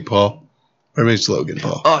video with Jake Paul. Or maybe it's Logan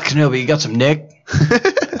Paul. Oh, Kenobi, you got some Nick?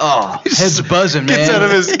 Oh, head's buzzing, man.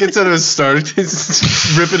 Gets out of his start.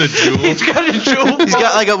 He's ripping a jewel. He's got a jewel. He's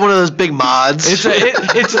got like one of those big mods. It's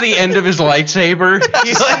the end of his lightsaber.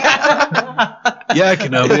 He's like, yeah,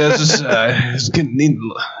 Kenobi. I was just need a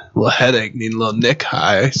little headache. Need a little Nick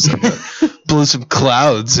high. So blew some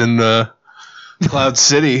clouds in Cloud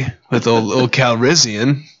City with old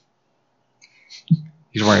Calrissian.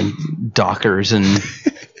 He's wearing Dockers and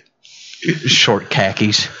short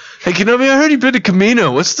khakis. Hey, Kenobi, I heard you've been to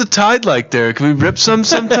Camino. What's the tide like there? Can we rip some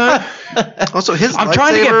sometime? Also, his I'm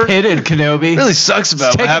trying to get pitted, Kenobi. It really sucks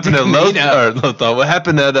about what happened at Lothal. What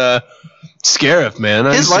happened at Scarif, man.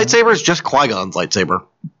 His lightsaber is just Qui-Gon's lightsaber.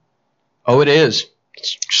 Oh, it is.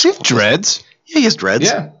 Does he have dreads? Yeah, he has dreads.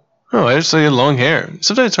 Yeah. Oh, I just saw he had long hair.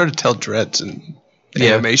 Sometimes it's hard to tell dreads in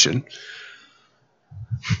animation.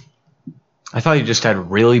 I thought he just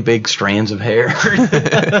had really big strands of hair.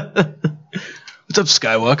 What's up,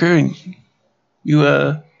 Skywalker?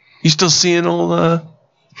 You still seeing old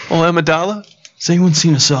Amidala? Has anyone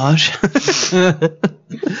seen Asajj?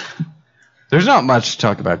 There's not much to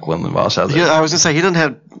talk about Quinlan Voss out there. Yeah, I was gonna say he doesn't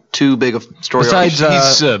have too big of story. Besides,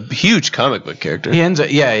 he's a huge comic book character. He ends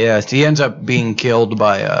up being killed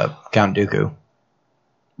by Count Dooku.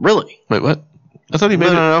 Really? Wait, what? I thought he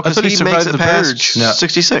made No, I thought he survived makes the it past purge. No.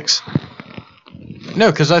 66. No,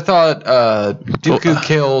 because I thought Dooku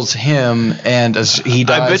kills him and he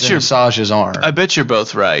dies in Asajj's arm. I bet you're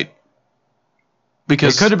both right.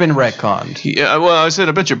 Because it could have been retconned. Yeah, well, I said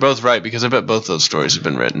I bet you're both right because I bet both those stories have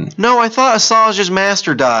been written. No, I thought Asajj's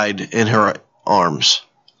master died in her arms.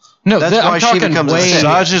 No, that's why I'm she talking becomes way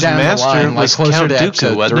Asajj's down master the line, like was closer Count to Dooku,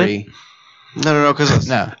 episode wasn't 3. No, because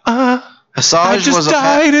No. Asajj I just was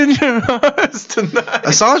died in your arms tonight.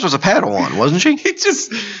 Asajj was a Padawan, wasn't she? He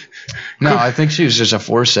just No, I think she was just a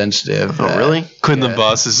Force sensitive. Oh, really? Quinlan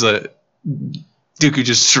Voss is like Dooku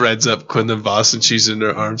just shreds up Quinlan Voss and she's in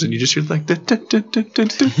her arms and you just hear like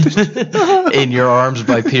In Your Arms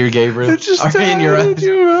by Peter Gabriel. just Or In Your Eyes.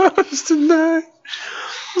 arms tonight.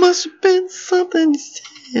 Must have been something you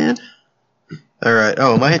said. All right.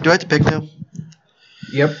 Oh, do I have to pick now?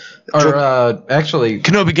 Yep. Or actually,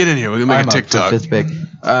 Kenobi, get in here. We're gonna make a TikTok. fifth pick.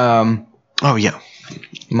 Oh yeah.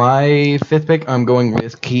 My fifth pick, I'm going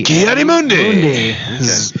with Ki-Adi-Mundi.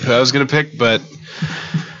 This is who I was gonna pick, but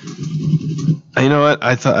you know what?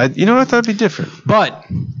 I thought it'd be different. But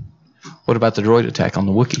what about the droid attack on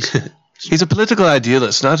the Wookiees? He's a political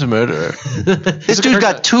idealist, not a murderer. This dude's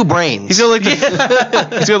got 2 brains. He's got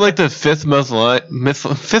like the fifth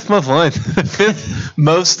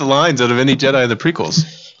most lines out of any Jedi in the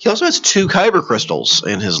prequels. He also has 2 kyber crystals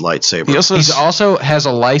in his lightsaber. He also has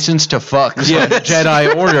a license to fuck. Yeah.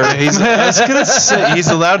 Jedi Order. I was gonna say he's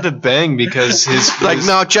allowed to bang because his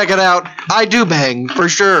no, check it out. I do bang for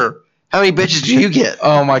sure. How many bitches do you get?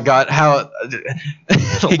 Oh my god, how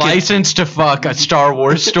license to fuck a Star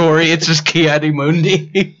Wars story. It's just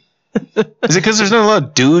Ki-Adi-Mundi. Is it because there's not a lot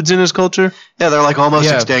of dudes in his culture? Yeah, they're like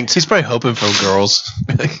almost extinct. He's probably hoping for girls.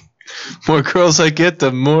 More girls I get,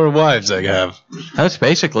 the more wives I have. That's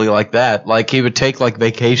basically like that. Like he would take like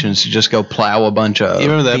vacations to just go plow a bunch of You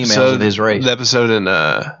remember the females episode of his race. The episode in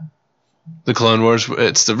the Clone Wars.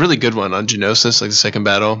 It's the really good one on Geonosis, like the second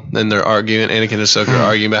battle. And they're arguing. Anakin and Ahsoka are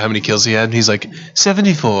arguing about how many kills he had. And he's like,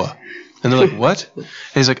 74. And they're like, what? And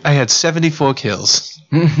he's like, I had 74 kills.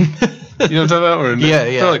 You know what I'm talking about? Or, Yeah.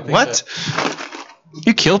 They're like, what? So.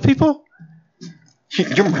 You kill people?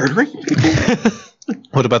 You're murdering people?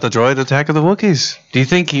 What about the droid Attack of the Wookiees? Do you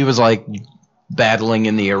think he was like battling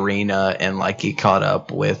in the arena and like he caught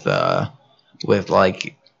up with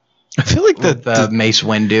like I feel like the Mace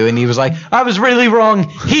Windu and he was like, I was really wrong.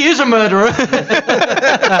 He is a murderer.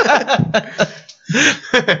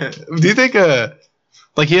 Do you think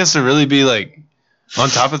like he has to really be like on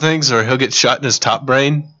top of things, or he'll get shot in his top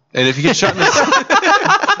brain? And if he gets shot in his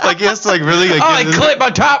like he has to like really like I clipped my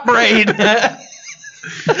top brain.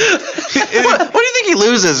 What do you think he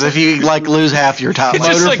loses if you like lose half your top It's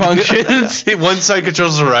just motor like- functions? one side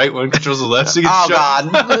controls the right, one controls the left. So he gets Oh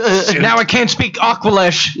shot. God! Now I can't speak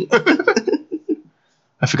Aqualish.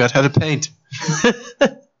 I forgot how to paint.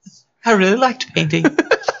 I really liked painting.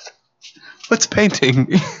 What's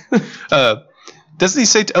painting? Doesn't he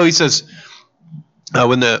say? He says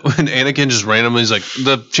when Anakin just randomly is like,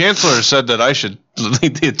 the Chancellor said that I should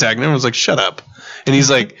lead the attack, and everyone's like, shut up. And he's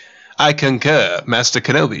like, I concur. Master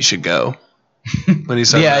Kenobi should go. When he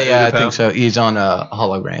said, Yeah, I think so. He's on a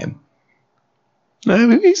hologram. I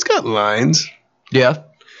mean, he's got lines. Yeah.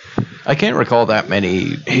 I can't recall that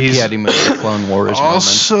many Clone Wars moments.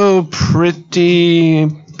 Also pretty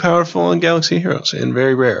powerful in Galaxy Heroes and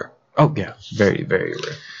very rare. Oh, yeah. Very, very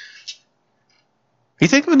rare. You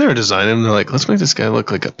think when they were designing him, they're like, let's make this guy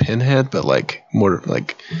look like a pinhead, but like more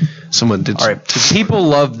like someone did. All right. People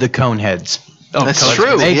love the cone heads. Oh, That's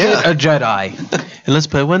true. Make Yeah. it a Jedi. And let's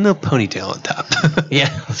put one little ponytail on top. Yeah.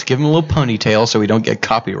 Let's give him a little ponytail so we don't get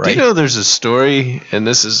copyright. Do you know there's a story, and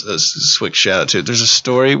this is a quick shout out to it. There's a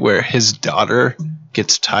story where his daughter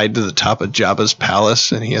gets tied to the top of Jabba's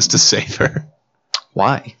palace, and he has to save her.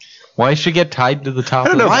 Why? Why should she get tied to the top? I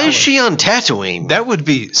don't know. Why is she on Tatooine? That would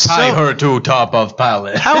be tie her to top of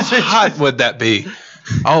palace? How hot would that be?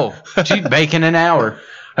 Oh, she'd bake in an hour.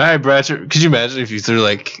 All right, Bratcher. Could you imagine if you threw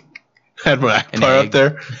like Admiral Akbar egg. up there?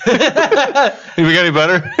 Have we got any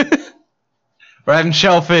butter? We're having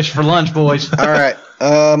shellfish for lunch, boys. All right.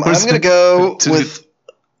 I'm gonna go to with.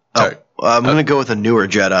 Sorry. I'm gonna go with a newer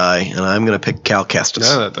Jedi, and I'm gonna pick Cal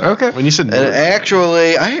Kestis. Okay. When you said And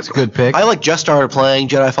actually, Good pick. I like just started playing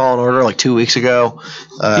Jedi Fallen Order like 2 weeks ago.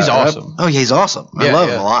 He's awesome. Oh yeah, he's awesome. I Yeah, love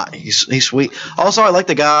yeah. him a lot. He's sweet. Also, I like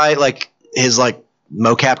the guy, like his like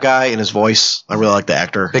mocap guy and his voice. I really like the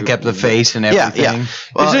actor. Pick up the face and Yeah, everything. yeah.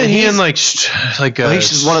 Well, Isn't he he's- in like he's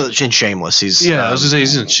just one of the in Shameless. He's Yeah, I was gonna say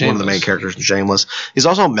he's in one of the Shameless. main characters in Shameless. He's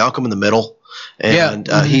also Malcolm in the Middle. And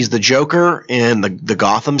Yeah. he's the Joker in the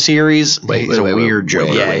Gotham series. But he's a weird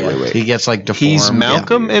Joker. Yeah. He gets like deformed. He's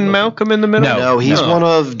Malcolm in Malcolm in the Middle? No, he's one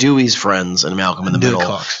of Dewey's friends in Malcolm in the Dewey Middle.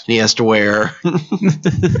 Cox. And he has to wear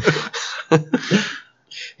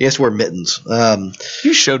mittens.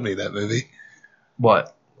 You showed me that movie.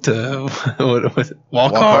 What? What was it?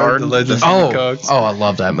 Walk Walk Hard, Hard. The Legend of Oh, Dewey Cox. I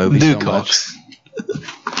love that movie so Dewey much. Cox.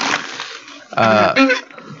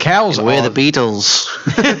 Cal's We're on- the Beatles.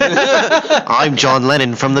 I'm John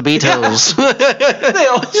Lennon from the Beatles. They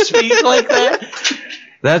all speak like that.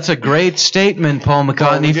 That's a great statement, Paul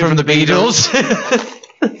McCartney from the Beatles.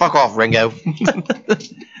 Fuck off, Ringo.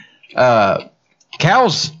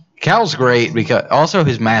 Cal's great because also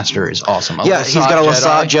his master is awesome. Yeah, he's got a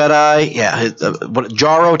Lasat Jedi. Yeah,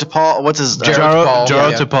 Jaro Tapal. What's his? Jaro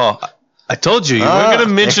Jaro yeah. Tapal. I told you. You Ah, weren't going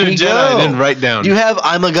to mention a there you Jedi. go. I didn't write down. You have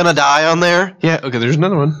I'm gonna die on there. Yeah, okay, there's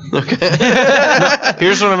another one. Okay.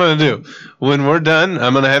 Here's what I'm going to do. When we're done,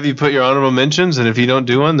 I'm going to have you put your honorable mentions, and if you don't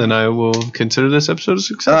do one, then I will consider this episode a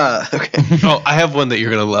success. Okay. Oh, I have one that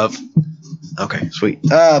you're going to love. Okay, sweet.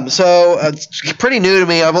 So it's pretty new to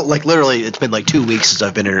me. I've like literally, it's been like 2 weeks since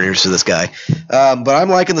I've been introduced to this guy. But I'm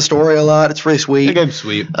liking the story a lot. It's pretty I sweet. think I'm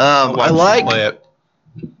sweet. I like. Play it.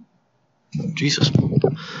 Jesus.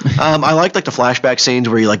 I like the flashback scenes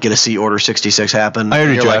where you like get to see Order 66 happen. I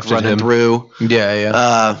already You're like drafted running him. through.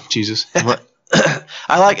 Yeah. Jesus.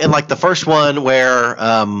 I like and like the first one where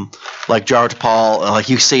like Jaro Tapal like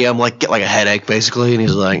you see him like get like a headache basically and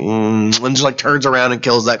he's like and just like turns around and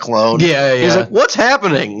kills that clone. Yeah, He's yeah. like, what's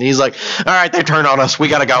happening? And he's like, all right, they turned on us. We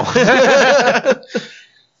gotta go.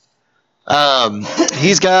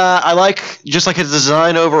 He's got I like just like his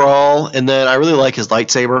design overall, and then I really like his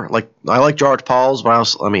lightsaber. Like I like Jaro Tapal's,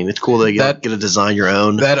 but I mean it's cool that you get to design your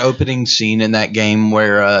own. That opening scene in that game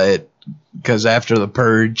where because after the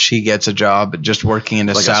purge he gets a job just working in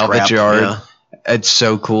a Like a salvage scrap, yard. yeah. it's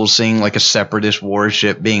so cool seeing like a separatist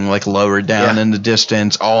warship being like lowered down in the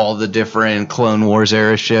distance, all the different Clone Wars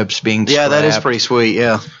era ships being Yeah, that is scrapped. pretty sweet,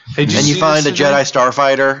 yeah. Hey, did And you see find a this today? Jedi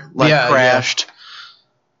starfighter, like, Yeah, crashed.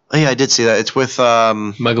 Oh, yeah, I did see that. It's with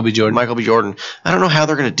Michael B. Jordan. Michael B. Jordan. I don't know how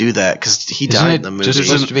they're going to do that, because he Isn't died it in the movie. just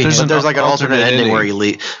supposed to be But him? there's like an alternate ending where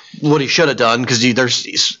he what he should have done, because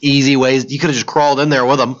there's easy ways. You could have just crawled in there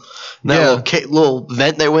with him. That little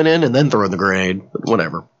vent they went in, and then throw in the grenade. But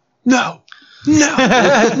whatever. No. No.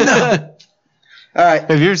 All right.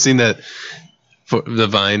 Have you ever seen that? The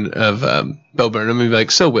Vine of Bo Burnham? He'd be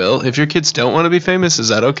like, "So Will, if your kids don't want to be famous, is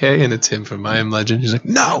that okay?" And it's him from I Am Legend. He's like,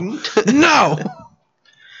 "No, no."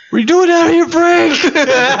 What are you doing out of your break?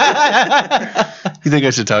 You think I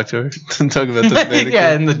should talk to her? Talk about this mannequin?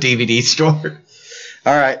 Yeah, in the DVD store.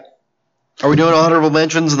 All right. Are we doing honorable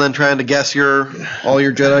mentions and then trying to guess all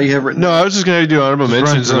your Jedi you have written? No, I was just going to do honorable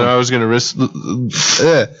mentions, and I was going to risk.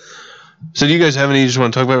 So do you guys have any you just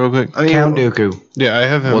want to talk about real quick? I mean, Count Dooku Yeah, I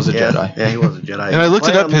have him. was a Jedi. Yeah, he was a Jedi. And I looked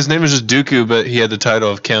it up. His name was just Dooku, but he had the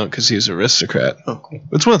title of Count because he was an aristocrat. Oh, cool.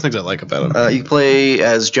 That's one of the things I like about him. You play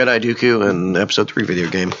as Jedi Dooku in Episode 3 video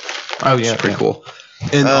game. Oh, Which yeah. is pretty cool.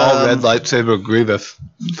 In all red lightsaber Grievous.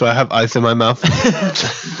 So I have ice in my mouth.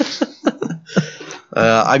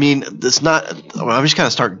 I mean, it's not. I'm just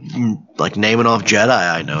gonna start like naming off Jedi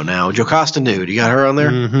I know now. Jocasta Nude, you got her on there?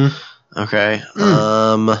 Mm-hmm. Okay.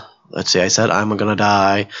 Let's see. I said I'm gonna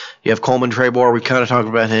die. You have Coleman Trebor. We kind of talked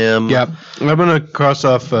about him. Yep. I'm going to cross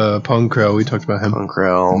off Pong Krell. We talked about him.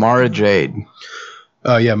 Krell. Mara Jade.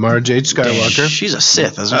 Yeah, Mara Jade Skywalker. She's a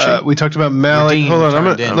Sith, isn't she? We talked about Malik. Redeemed, Hold on.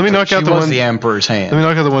 turned in. Let me knock out She the was one. the Emperor's hand. Let me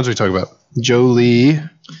knock out the ones we talked about. Jolie,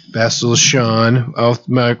 Bastila Shan,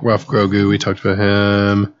 Mac Ruff Grogu. We talked about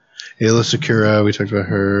him. Ayla Sakura. We talked about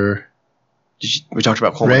her. We talked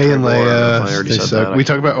about Coleman Ray and Trebor. I Leia. already They said suck. that. We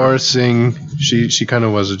talked about Aura Singh. She kind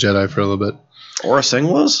of was a Jedi for a little bit. Aura Singh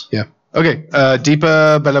was? Yeah. Okay.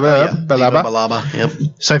 Deepa Balaba. Yeah. Balaba. Balaba. Yep.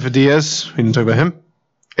 Saifa Diaz. We didn't talk about him.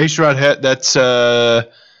 Ashrad Het. That's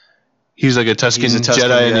he's like a Tusken, He's a Tusken,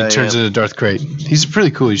 Jedi, and yeah, he turns yeah. into Darth Krayt. He's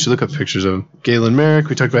pretty cool. You should look up pictures of him. Galen Merrick.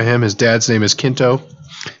 We talked about him. His dad's name is Kinto.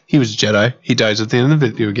 He was a Jedi. He dies at the end of the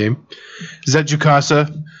video game. Zet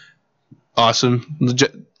Jukasa. Awesome.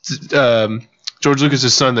 George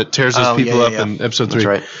Lucas' son that tears those people up in Episode 3. That's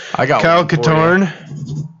right. I got Kyle one for you.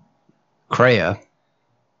 Katarn. Kreia.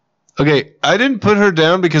 Okay, I didn't put her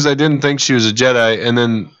down because I didn't think she was a Jedi, and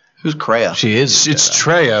then Who's Kreia? She is. it's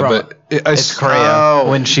Treya, From- but It's Kreia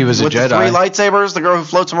when she was a With Jedi. the 3 lightsabers, the girl who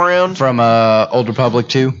floats them around? From Old Republic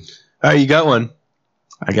 2. All right, you got one.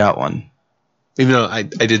 I got one. Even though I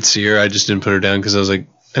did see her, I just didn't put her down because I was like,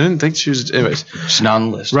 I didn't think she was. Anyways, She's not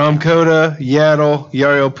on the list. Ram Koda, Yaddle,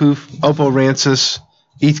 Yariel Poof, Oppo Rancis,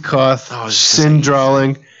 Eth Koth, Oh, I was just Sin gonna say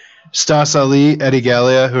Drawling, Stas Ali, Eddie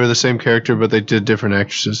Gallia, who are the same character but they did different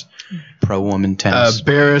actresses. Pro woman tennis.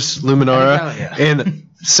 Barris, Luminara, Eddie Gallia. and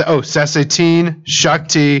Sassatine,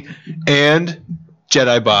 Shakti, and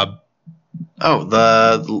Jedi Bob. Oh,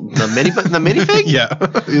 the minifig? Yeah,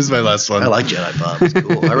 this is my last one. I like Jedi Bob. It's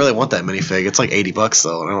cool. I really want that minifig. It's like $80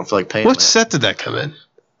 though, and I don't feel like paying. What that. set did that come in?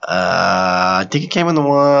 I think it came in the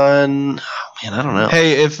one. Oh, man, I don't know.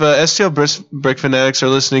 Hey, if STL Brick Fanatics are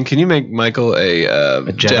listening, can you make Michael a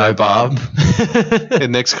Jedi Bob. At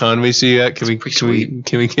next con we see you at? Can we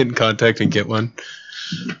pretty get in contact and get one?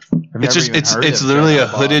 I've It's never just even heard it's of literally Jedi a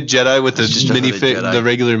Bob. hooded Jedi with the It's just a hooded minifig, Jedi. the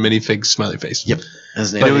regular minifig smiley face. Yep.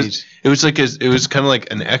 His And name it was like it was kind of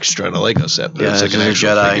like an extra on a Lego set, but Yeah, it's it's like an just a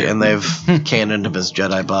actual Jedi, figure. and they've canoned him as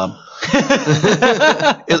Jedi Bob.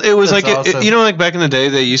 It was That's like awesome. you know, like back in the day,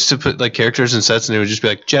 they used to put like characters in sets, and it would just be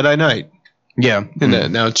like Jedi Knight, Yeah. and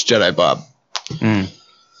then now it's Jedi Bob. What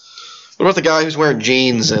about the guy who's wearing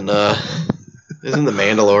jeans and isn't the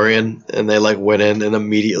Mandalorian? And they like went in and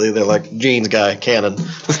immediately they're like jeans guy canon.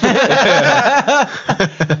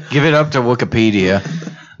 Give it up to Wikipedia.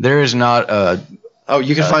 There is not a Oh,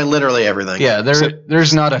 you can find literally everything. yeah.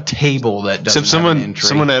 There's not a table that doesn't Except have an entry.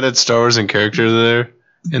 someone added Star Wars and character there,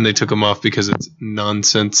 and they took them off because it's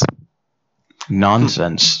nonsense.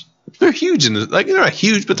 Nonsense. They're huge in the like they're not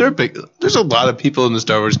huge, but they're big. There's a lot of people in the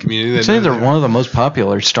Star Wars community. I'd That say know they're that. one of the most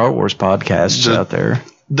popular Star Wars podcasts The- out there.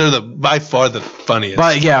 They're by far the funniest.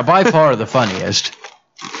 By far the funniest.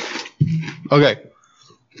 Okay,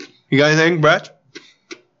 you got anything, Brad?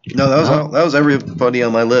 No, that was everybody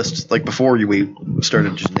on my list. Like before we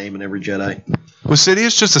started just naming every Jedi. Was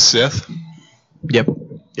Sidious just a Sith? Yep.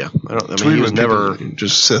 Yeah, I It's mean, weird he was when never. people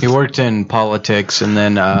just Sith. He worked in politics, and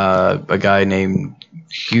then a guy named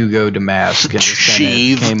Hugo Damask in the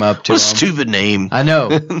Senate Sheev. came up to What a him. stupid name. I know.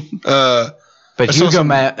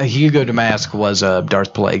 But Hugo Damask was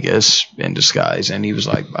Darth Plagueis in disguise, and he was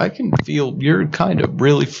like, I can feel you're kind of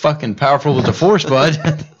really fucking powerful with the Force, bud.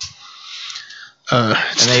 And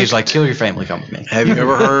then he's like, kill your family, come with me. Have you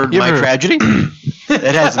ever heard my tragedy?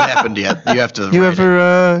 It hasn't happened yet. You have to.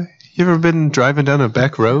 You ever been driving down a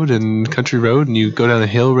back road and country road and you go down a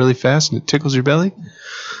hill really fast and it tickles your belly?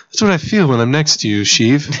 That's what I feel when I'm next to you,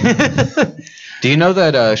 Sheev. Do you know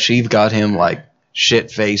that Sheev got him like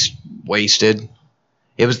shit-faced, wasted?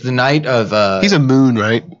 It was the night of. He's a moon,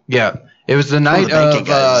 right? Yeah, it was the night of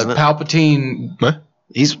Palpatine. What?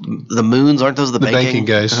 The moons, aren't those the banking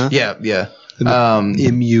guys? Uh-huh. Yeah.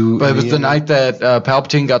 MU. But it was the night that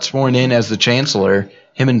Palpatine got sworn in as the Chancellor.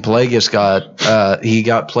 Him and Plagueis got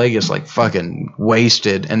Plagueis like fucking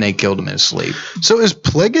wasted, and they killed him in his sleep. So is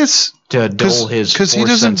Plagueis to dull his because he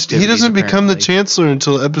doesn't become the Chancellor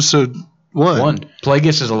until episode 1.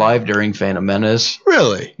 Plagueis is alive during Phantom Menace.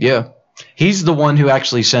 Really? Yeah, he's the one who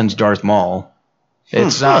actually sends Darth Maul.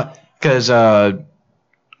 It's not because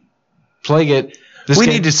Plagueis. We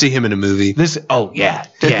need to see him in a movie.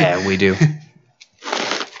 Yeah, we do.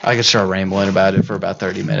 I could start rambling about it for about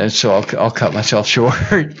 30 minutes, so I'll cut myself short.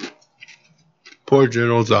 Poor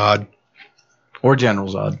General Zod. Or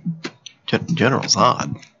General Zod. General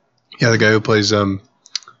Zod. Yeah, the guy who plays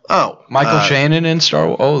Michael Shannon in Star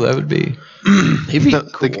Wars. Oh, that would be. He'd be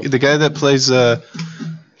cool. the guy that plays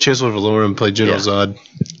Chancellor Valorum played General Zod.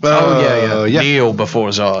 Yeah. Neo before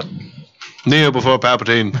Zod. Neo before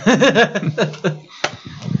Palpatine.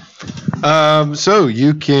 So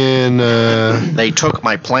you can. They took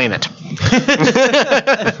my planet.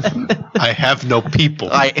 I have no people.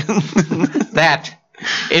 That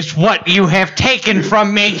is what you have taken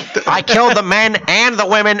from me. I killed the men and the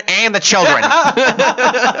women and the children.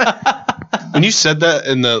 When you said that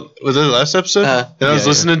was it the last episode? And I was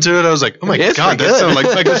listening to it, I was like, oh my god, that sounded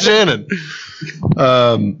like Michael Shannon.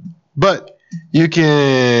 But you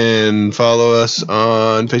can follow us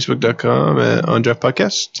on Facebook.com on Draft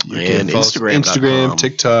Podcast. You can follow Instagram,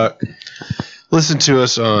 TikTok. Listen to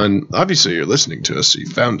us on. Obviously, you're listening to us, so you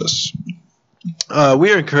found us.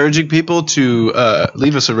 We are encouraging people to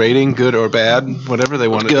leave us a rating, good or bad, whatever they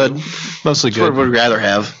want to do. Mostly good. What we'd rather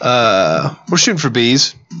have. We're shooting for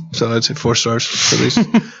B's, so I'd say 4 stars at least.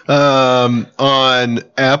 On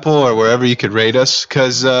Apple or wherever you could rate us,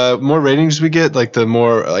 because more ratings we get, like the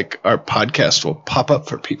more like our podcast will pop up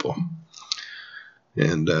for people.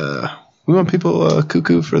 And we want people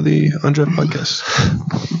cuckoo for the Undraft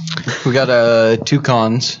podcast. We got 2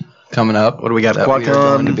 cons coming up. What do we got?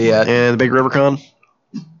 QuadCon to be at, and the Big River Con.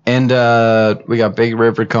 And we got Big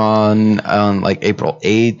River Con on like April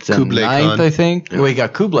 8th and Kublai 9th, Khan. I think. Yeah. We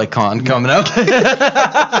got Kublai Khan coming up.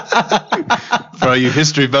 For all you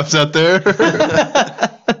history buffs out there.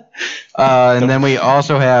 And then we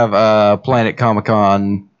also have Planet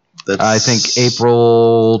Comic-Con, I think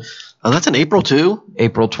April... Oh, that's in April too?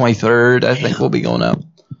 April 23rd, I think we'll be going up.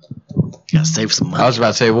 Gotta save some money. I was about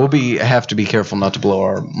to say, we'll have to be careful not to blow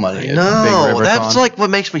our money at Big River that's Con. like what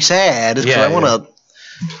makes me sad. Is Yeah, I want to...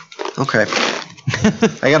 Okay.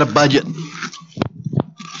 I got a budget.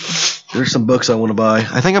 There's some books I want to buy.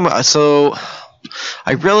 I think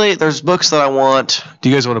there's books that I want. Do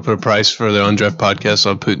you guys want to put a price for the Undraft podcast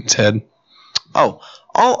on Putin's head? Oh,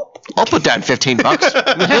 I'll put down $15.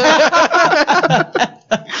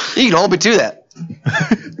 You can hold me to that.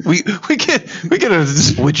 We get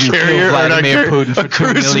a Would you carrier kill or not Vladimir Putin for a $2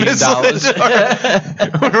 cruise million?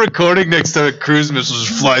 missile. We're recording next to a cruise missile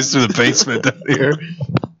just flies through the basement down here.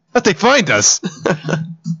 How'd they find us?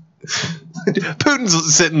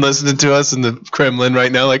 Putin's sitting listening to us in the Kremlin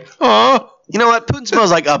right now like, oh. You know what? Putin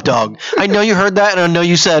smells like up dog. I know you heard that, and I know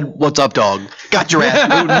you said, what's up, dog? Got your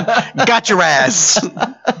ass, Putin. Got your ass.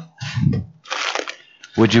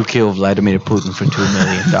 Would you kill Vladimir Putin for $2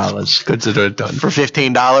 million? Consider it done. For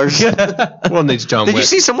 $15? Well, needs John Did Wick. you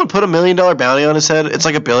see someone put $1 million bounty on his head? It's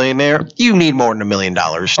like a billionaire. You need more than $1 million.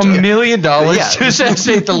 $1 million to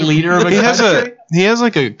assassinate the leader of a country? He has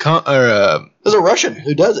like a There's a Russian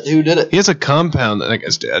who does it. Who did it? He has a compound that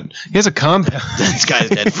guy's dead. He has a compound. This guy's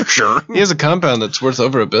dead for sure. He has a compound that's worth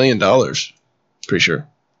over $1 billion. Pretty sure.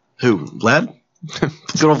 Who? Vlad?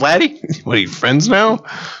 Good old Vladdy? What are you, friends now?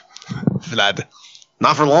 Vlad.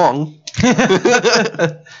 Not for long.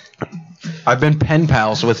 I've been pen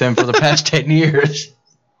pals with him for the past 10 years.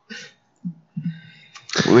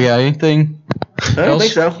 We got anything? I don't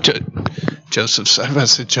think so. I'm about to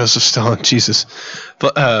say Joseph Stalin. Jesus.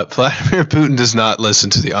 But Vladimir Putin does not listen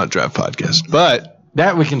to the On Draft podcast. But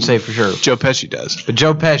that we can say for sure. Joe Pesci does. But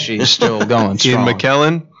Joe Pesci is still going strong. Ian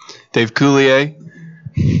McKellen, Dave Coulier.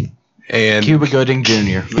 and Cuba Gooding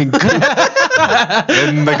Jr. and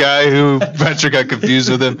the guy who Patrick got confused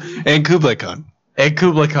with him, and Kublai Khan. And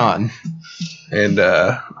Kublai Khan. And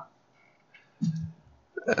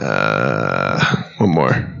one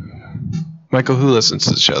more. Michael, who listens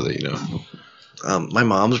to the show that you know? My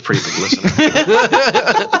mom's a pretty big listener.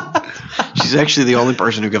 She's actually the only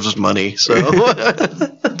person who gives us money. So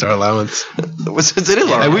It's our allowance. Since it is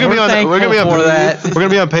our Hey, we're gonna be on. We're gonna be on for that. We're gonna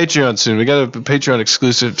be on Patreon soon. We got a Patreon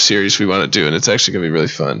exclusive series we want to do, and it's actually gonna be really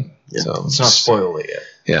fun. Yeah. So Let's not spoil it yet.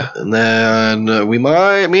 yeah. And then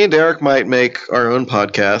me and Derek might make our own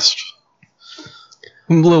podcast.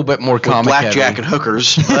 A little bit more With comic blackjack heavy. and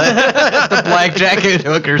hookers. The Blackjack and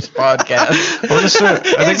Hookers podcast.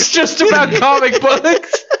 It's just about comic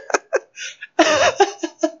books.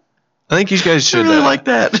 I think you guys should really like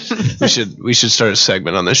that. we should start a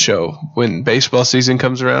segment on this show when baseball season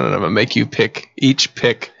comes around, and I'm gonna make you pick.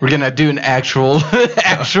 We're gonna do an actual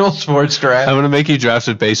sports draft. I'm gonna make you draft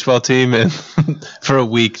a baseball team, and for a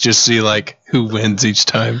week just see like who wins each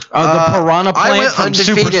time. The Piranha I Plant went from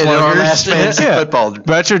Super undefeated in our Sluggers. last fantasy football.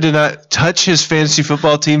 Bratcher did not touch his fantasy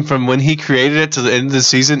football team from when he created it to the end of the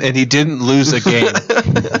season, and he didn't lose a game.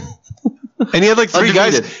 And he had like three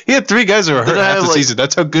guys. Undefeated. He had three guys that were hurt Then I half have, the like- season.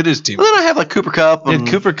 That's how good his team. Well, then I have like Cooper Cup. You And, had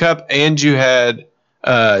Cooper Cup, and you had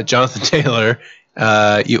Jonathan Taylor.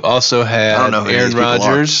 You also had I don't know who Aaron these people are.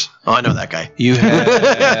 Rodgers. Oh, I know that guy. You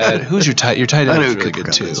had who's your tight? Your tight I end know was who really Cooper good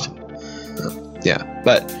Kupp too. is. Yeah,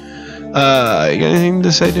 but you got anything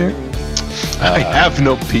to say, Derek? I have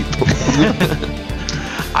no people.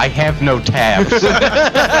 I have no tabs.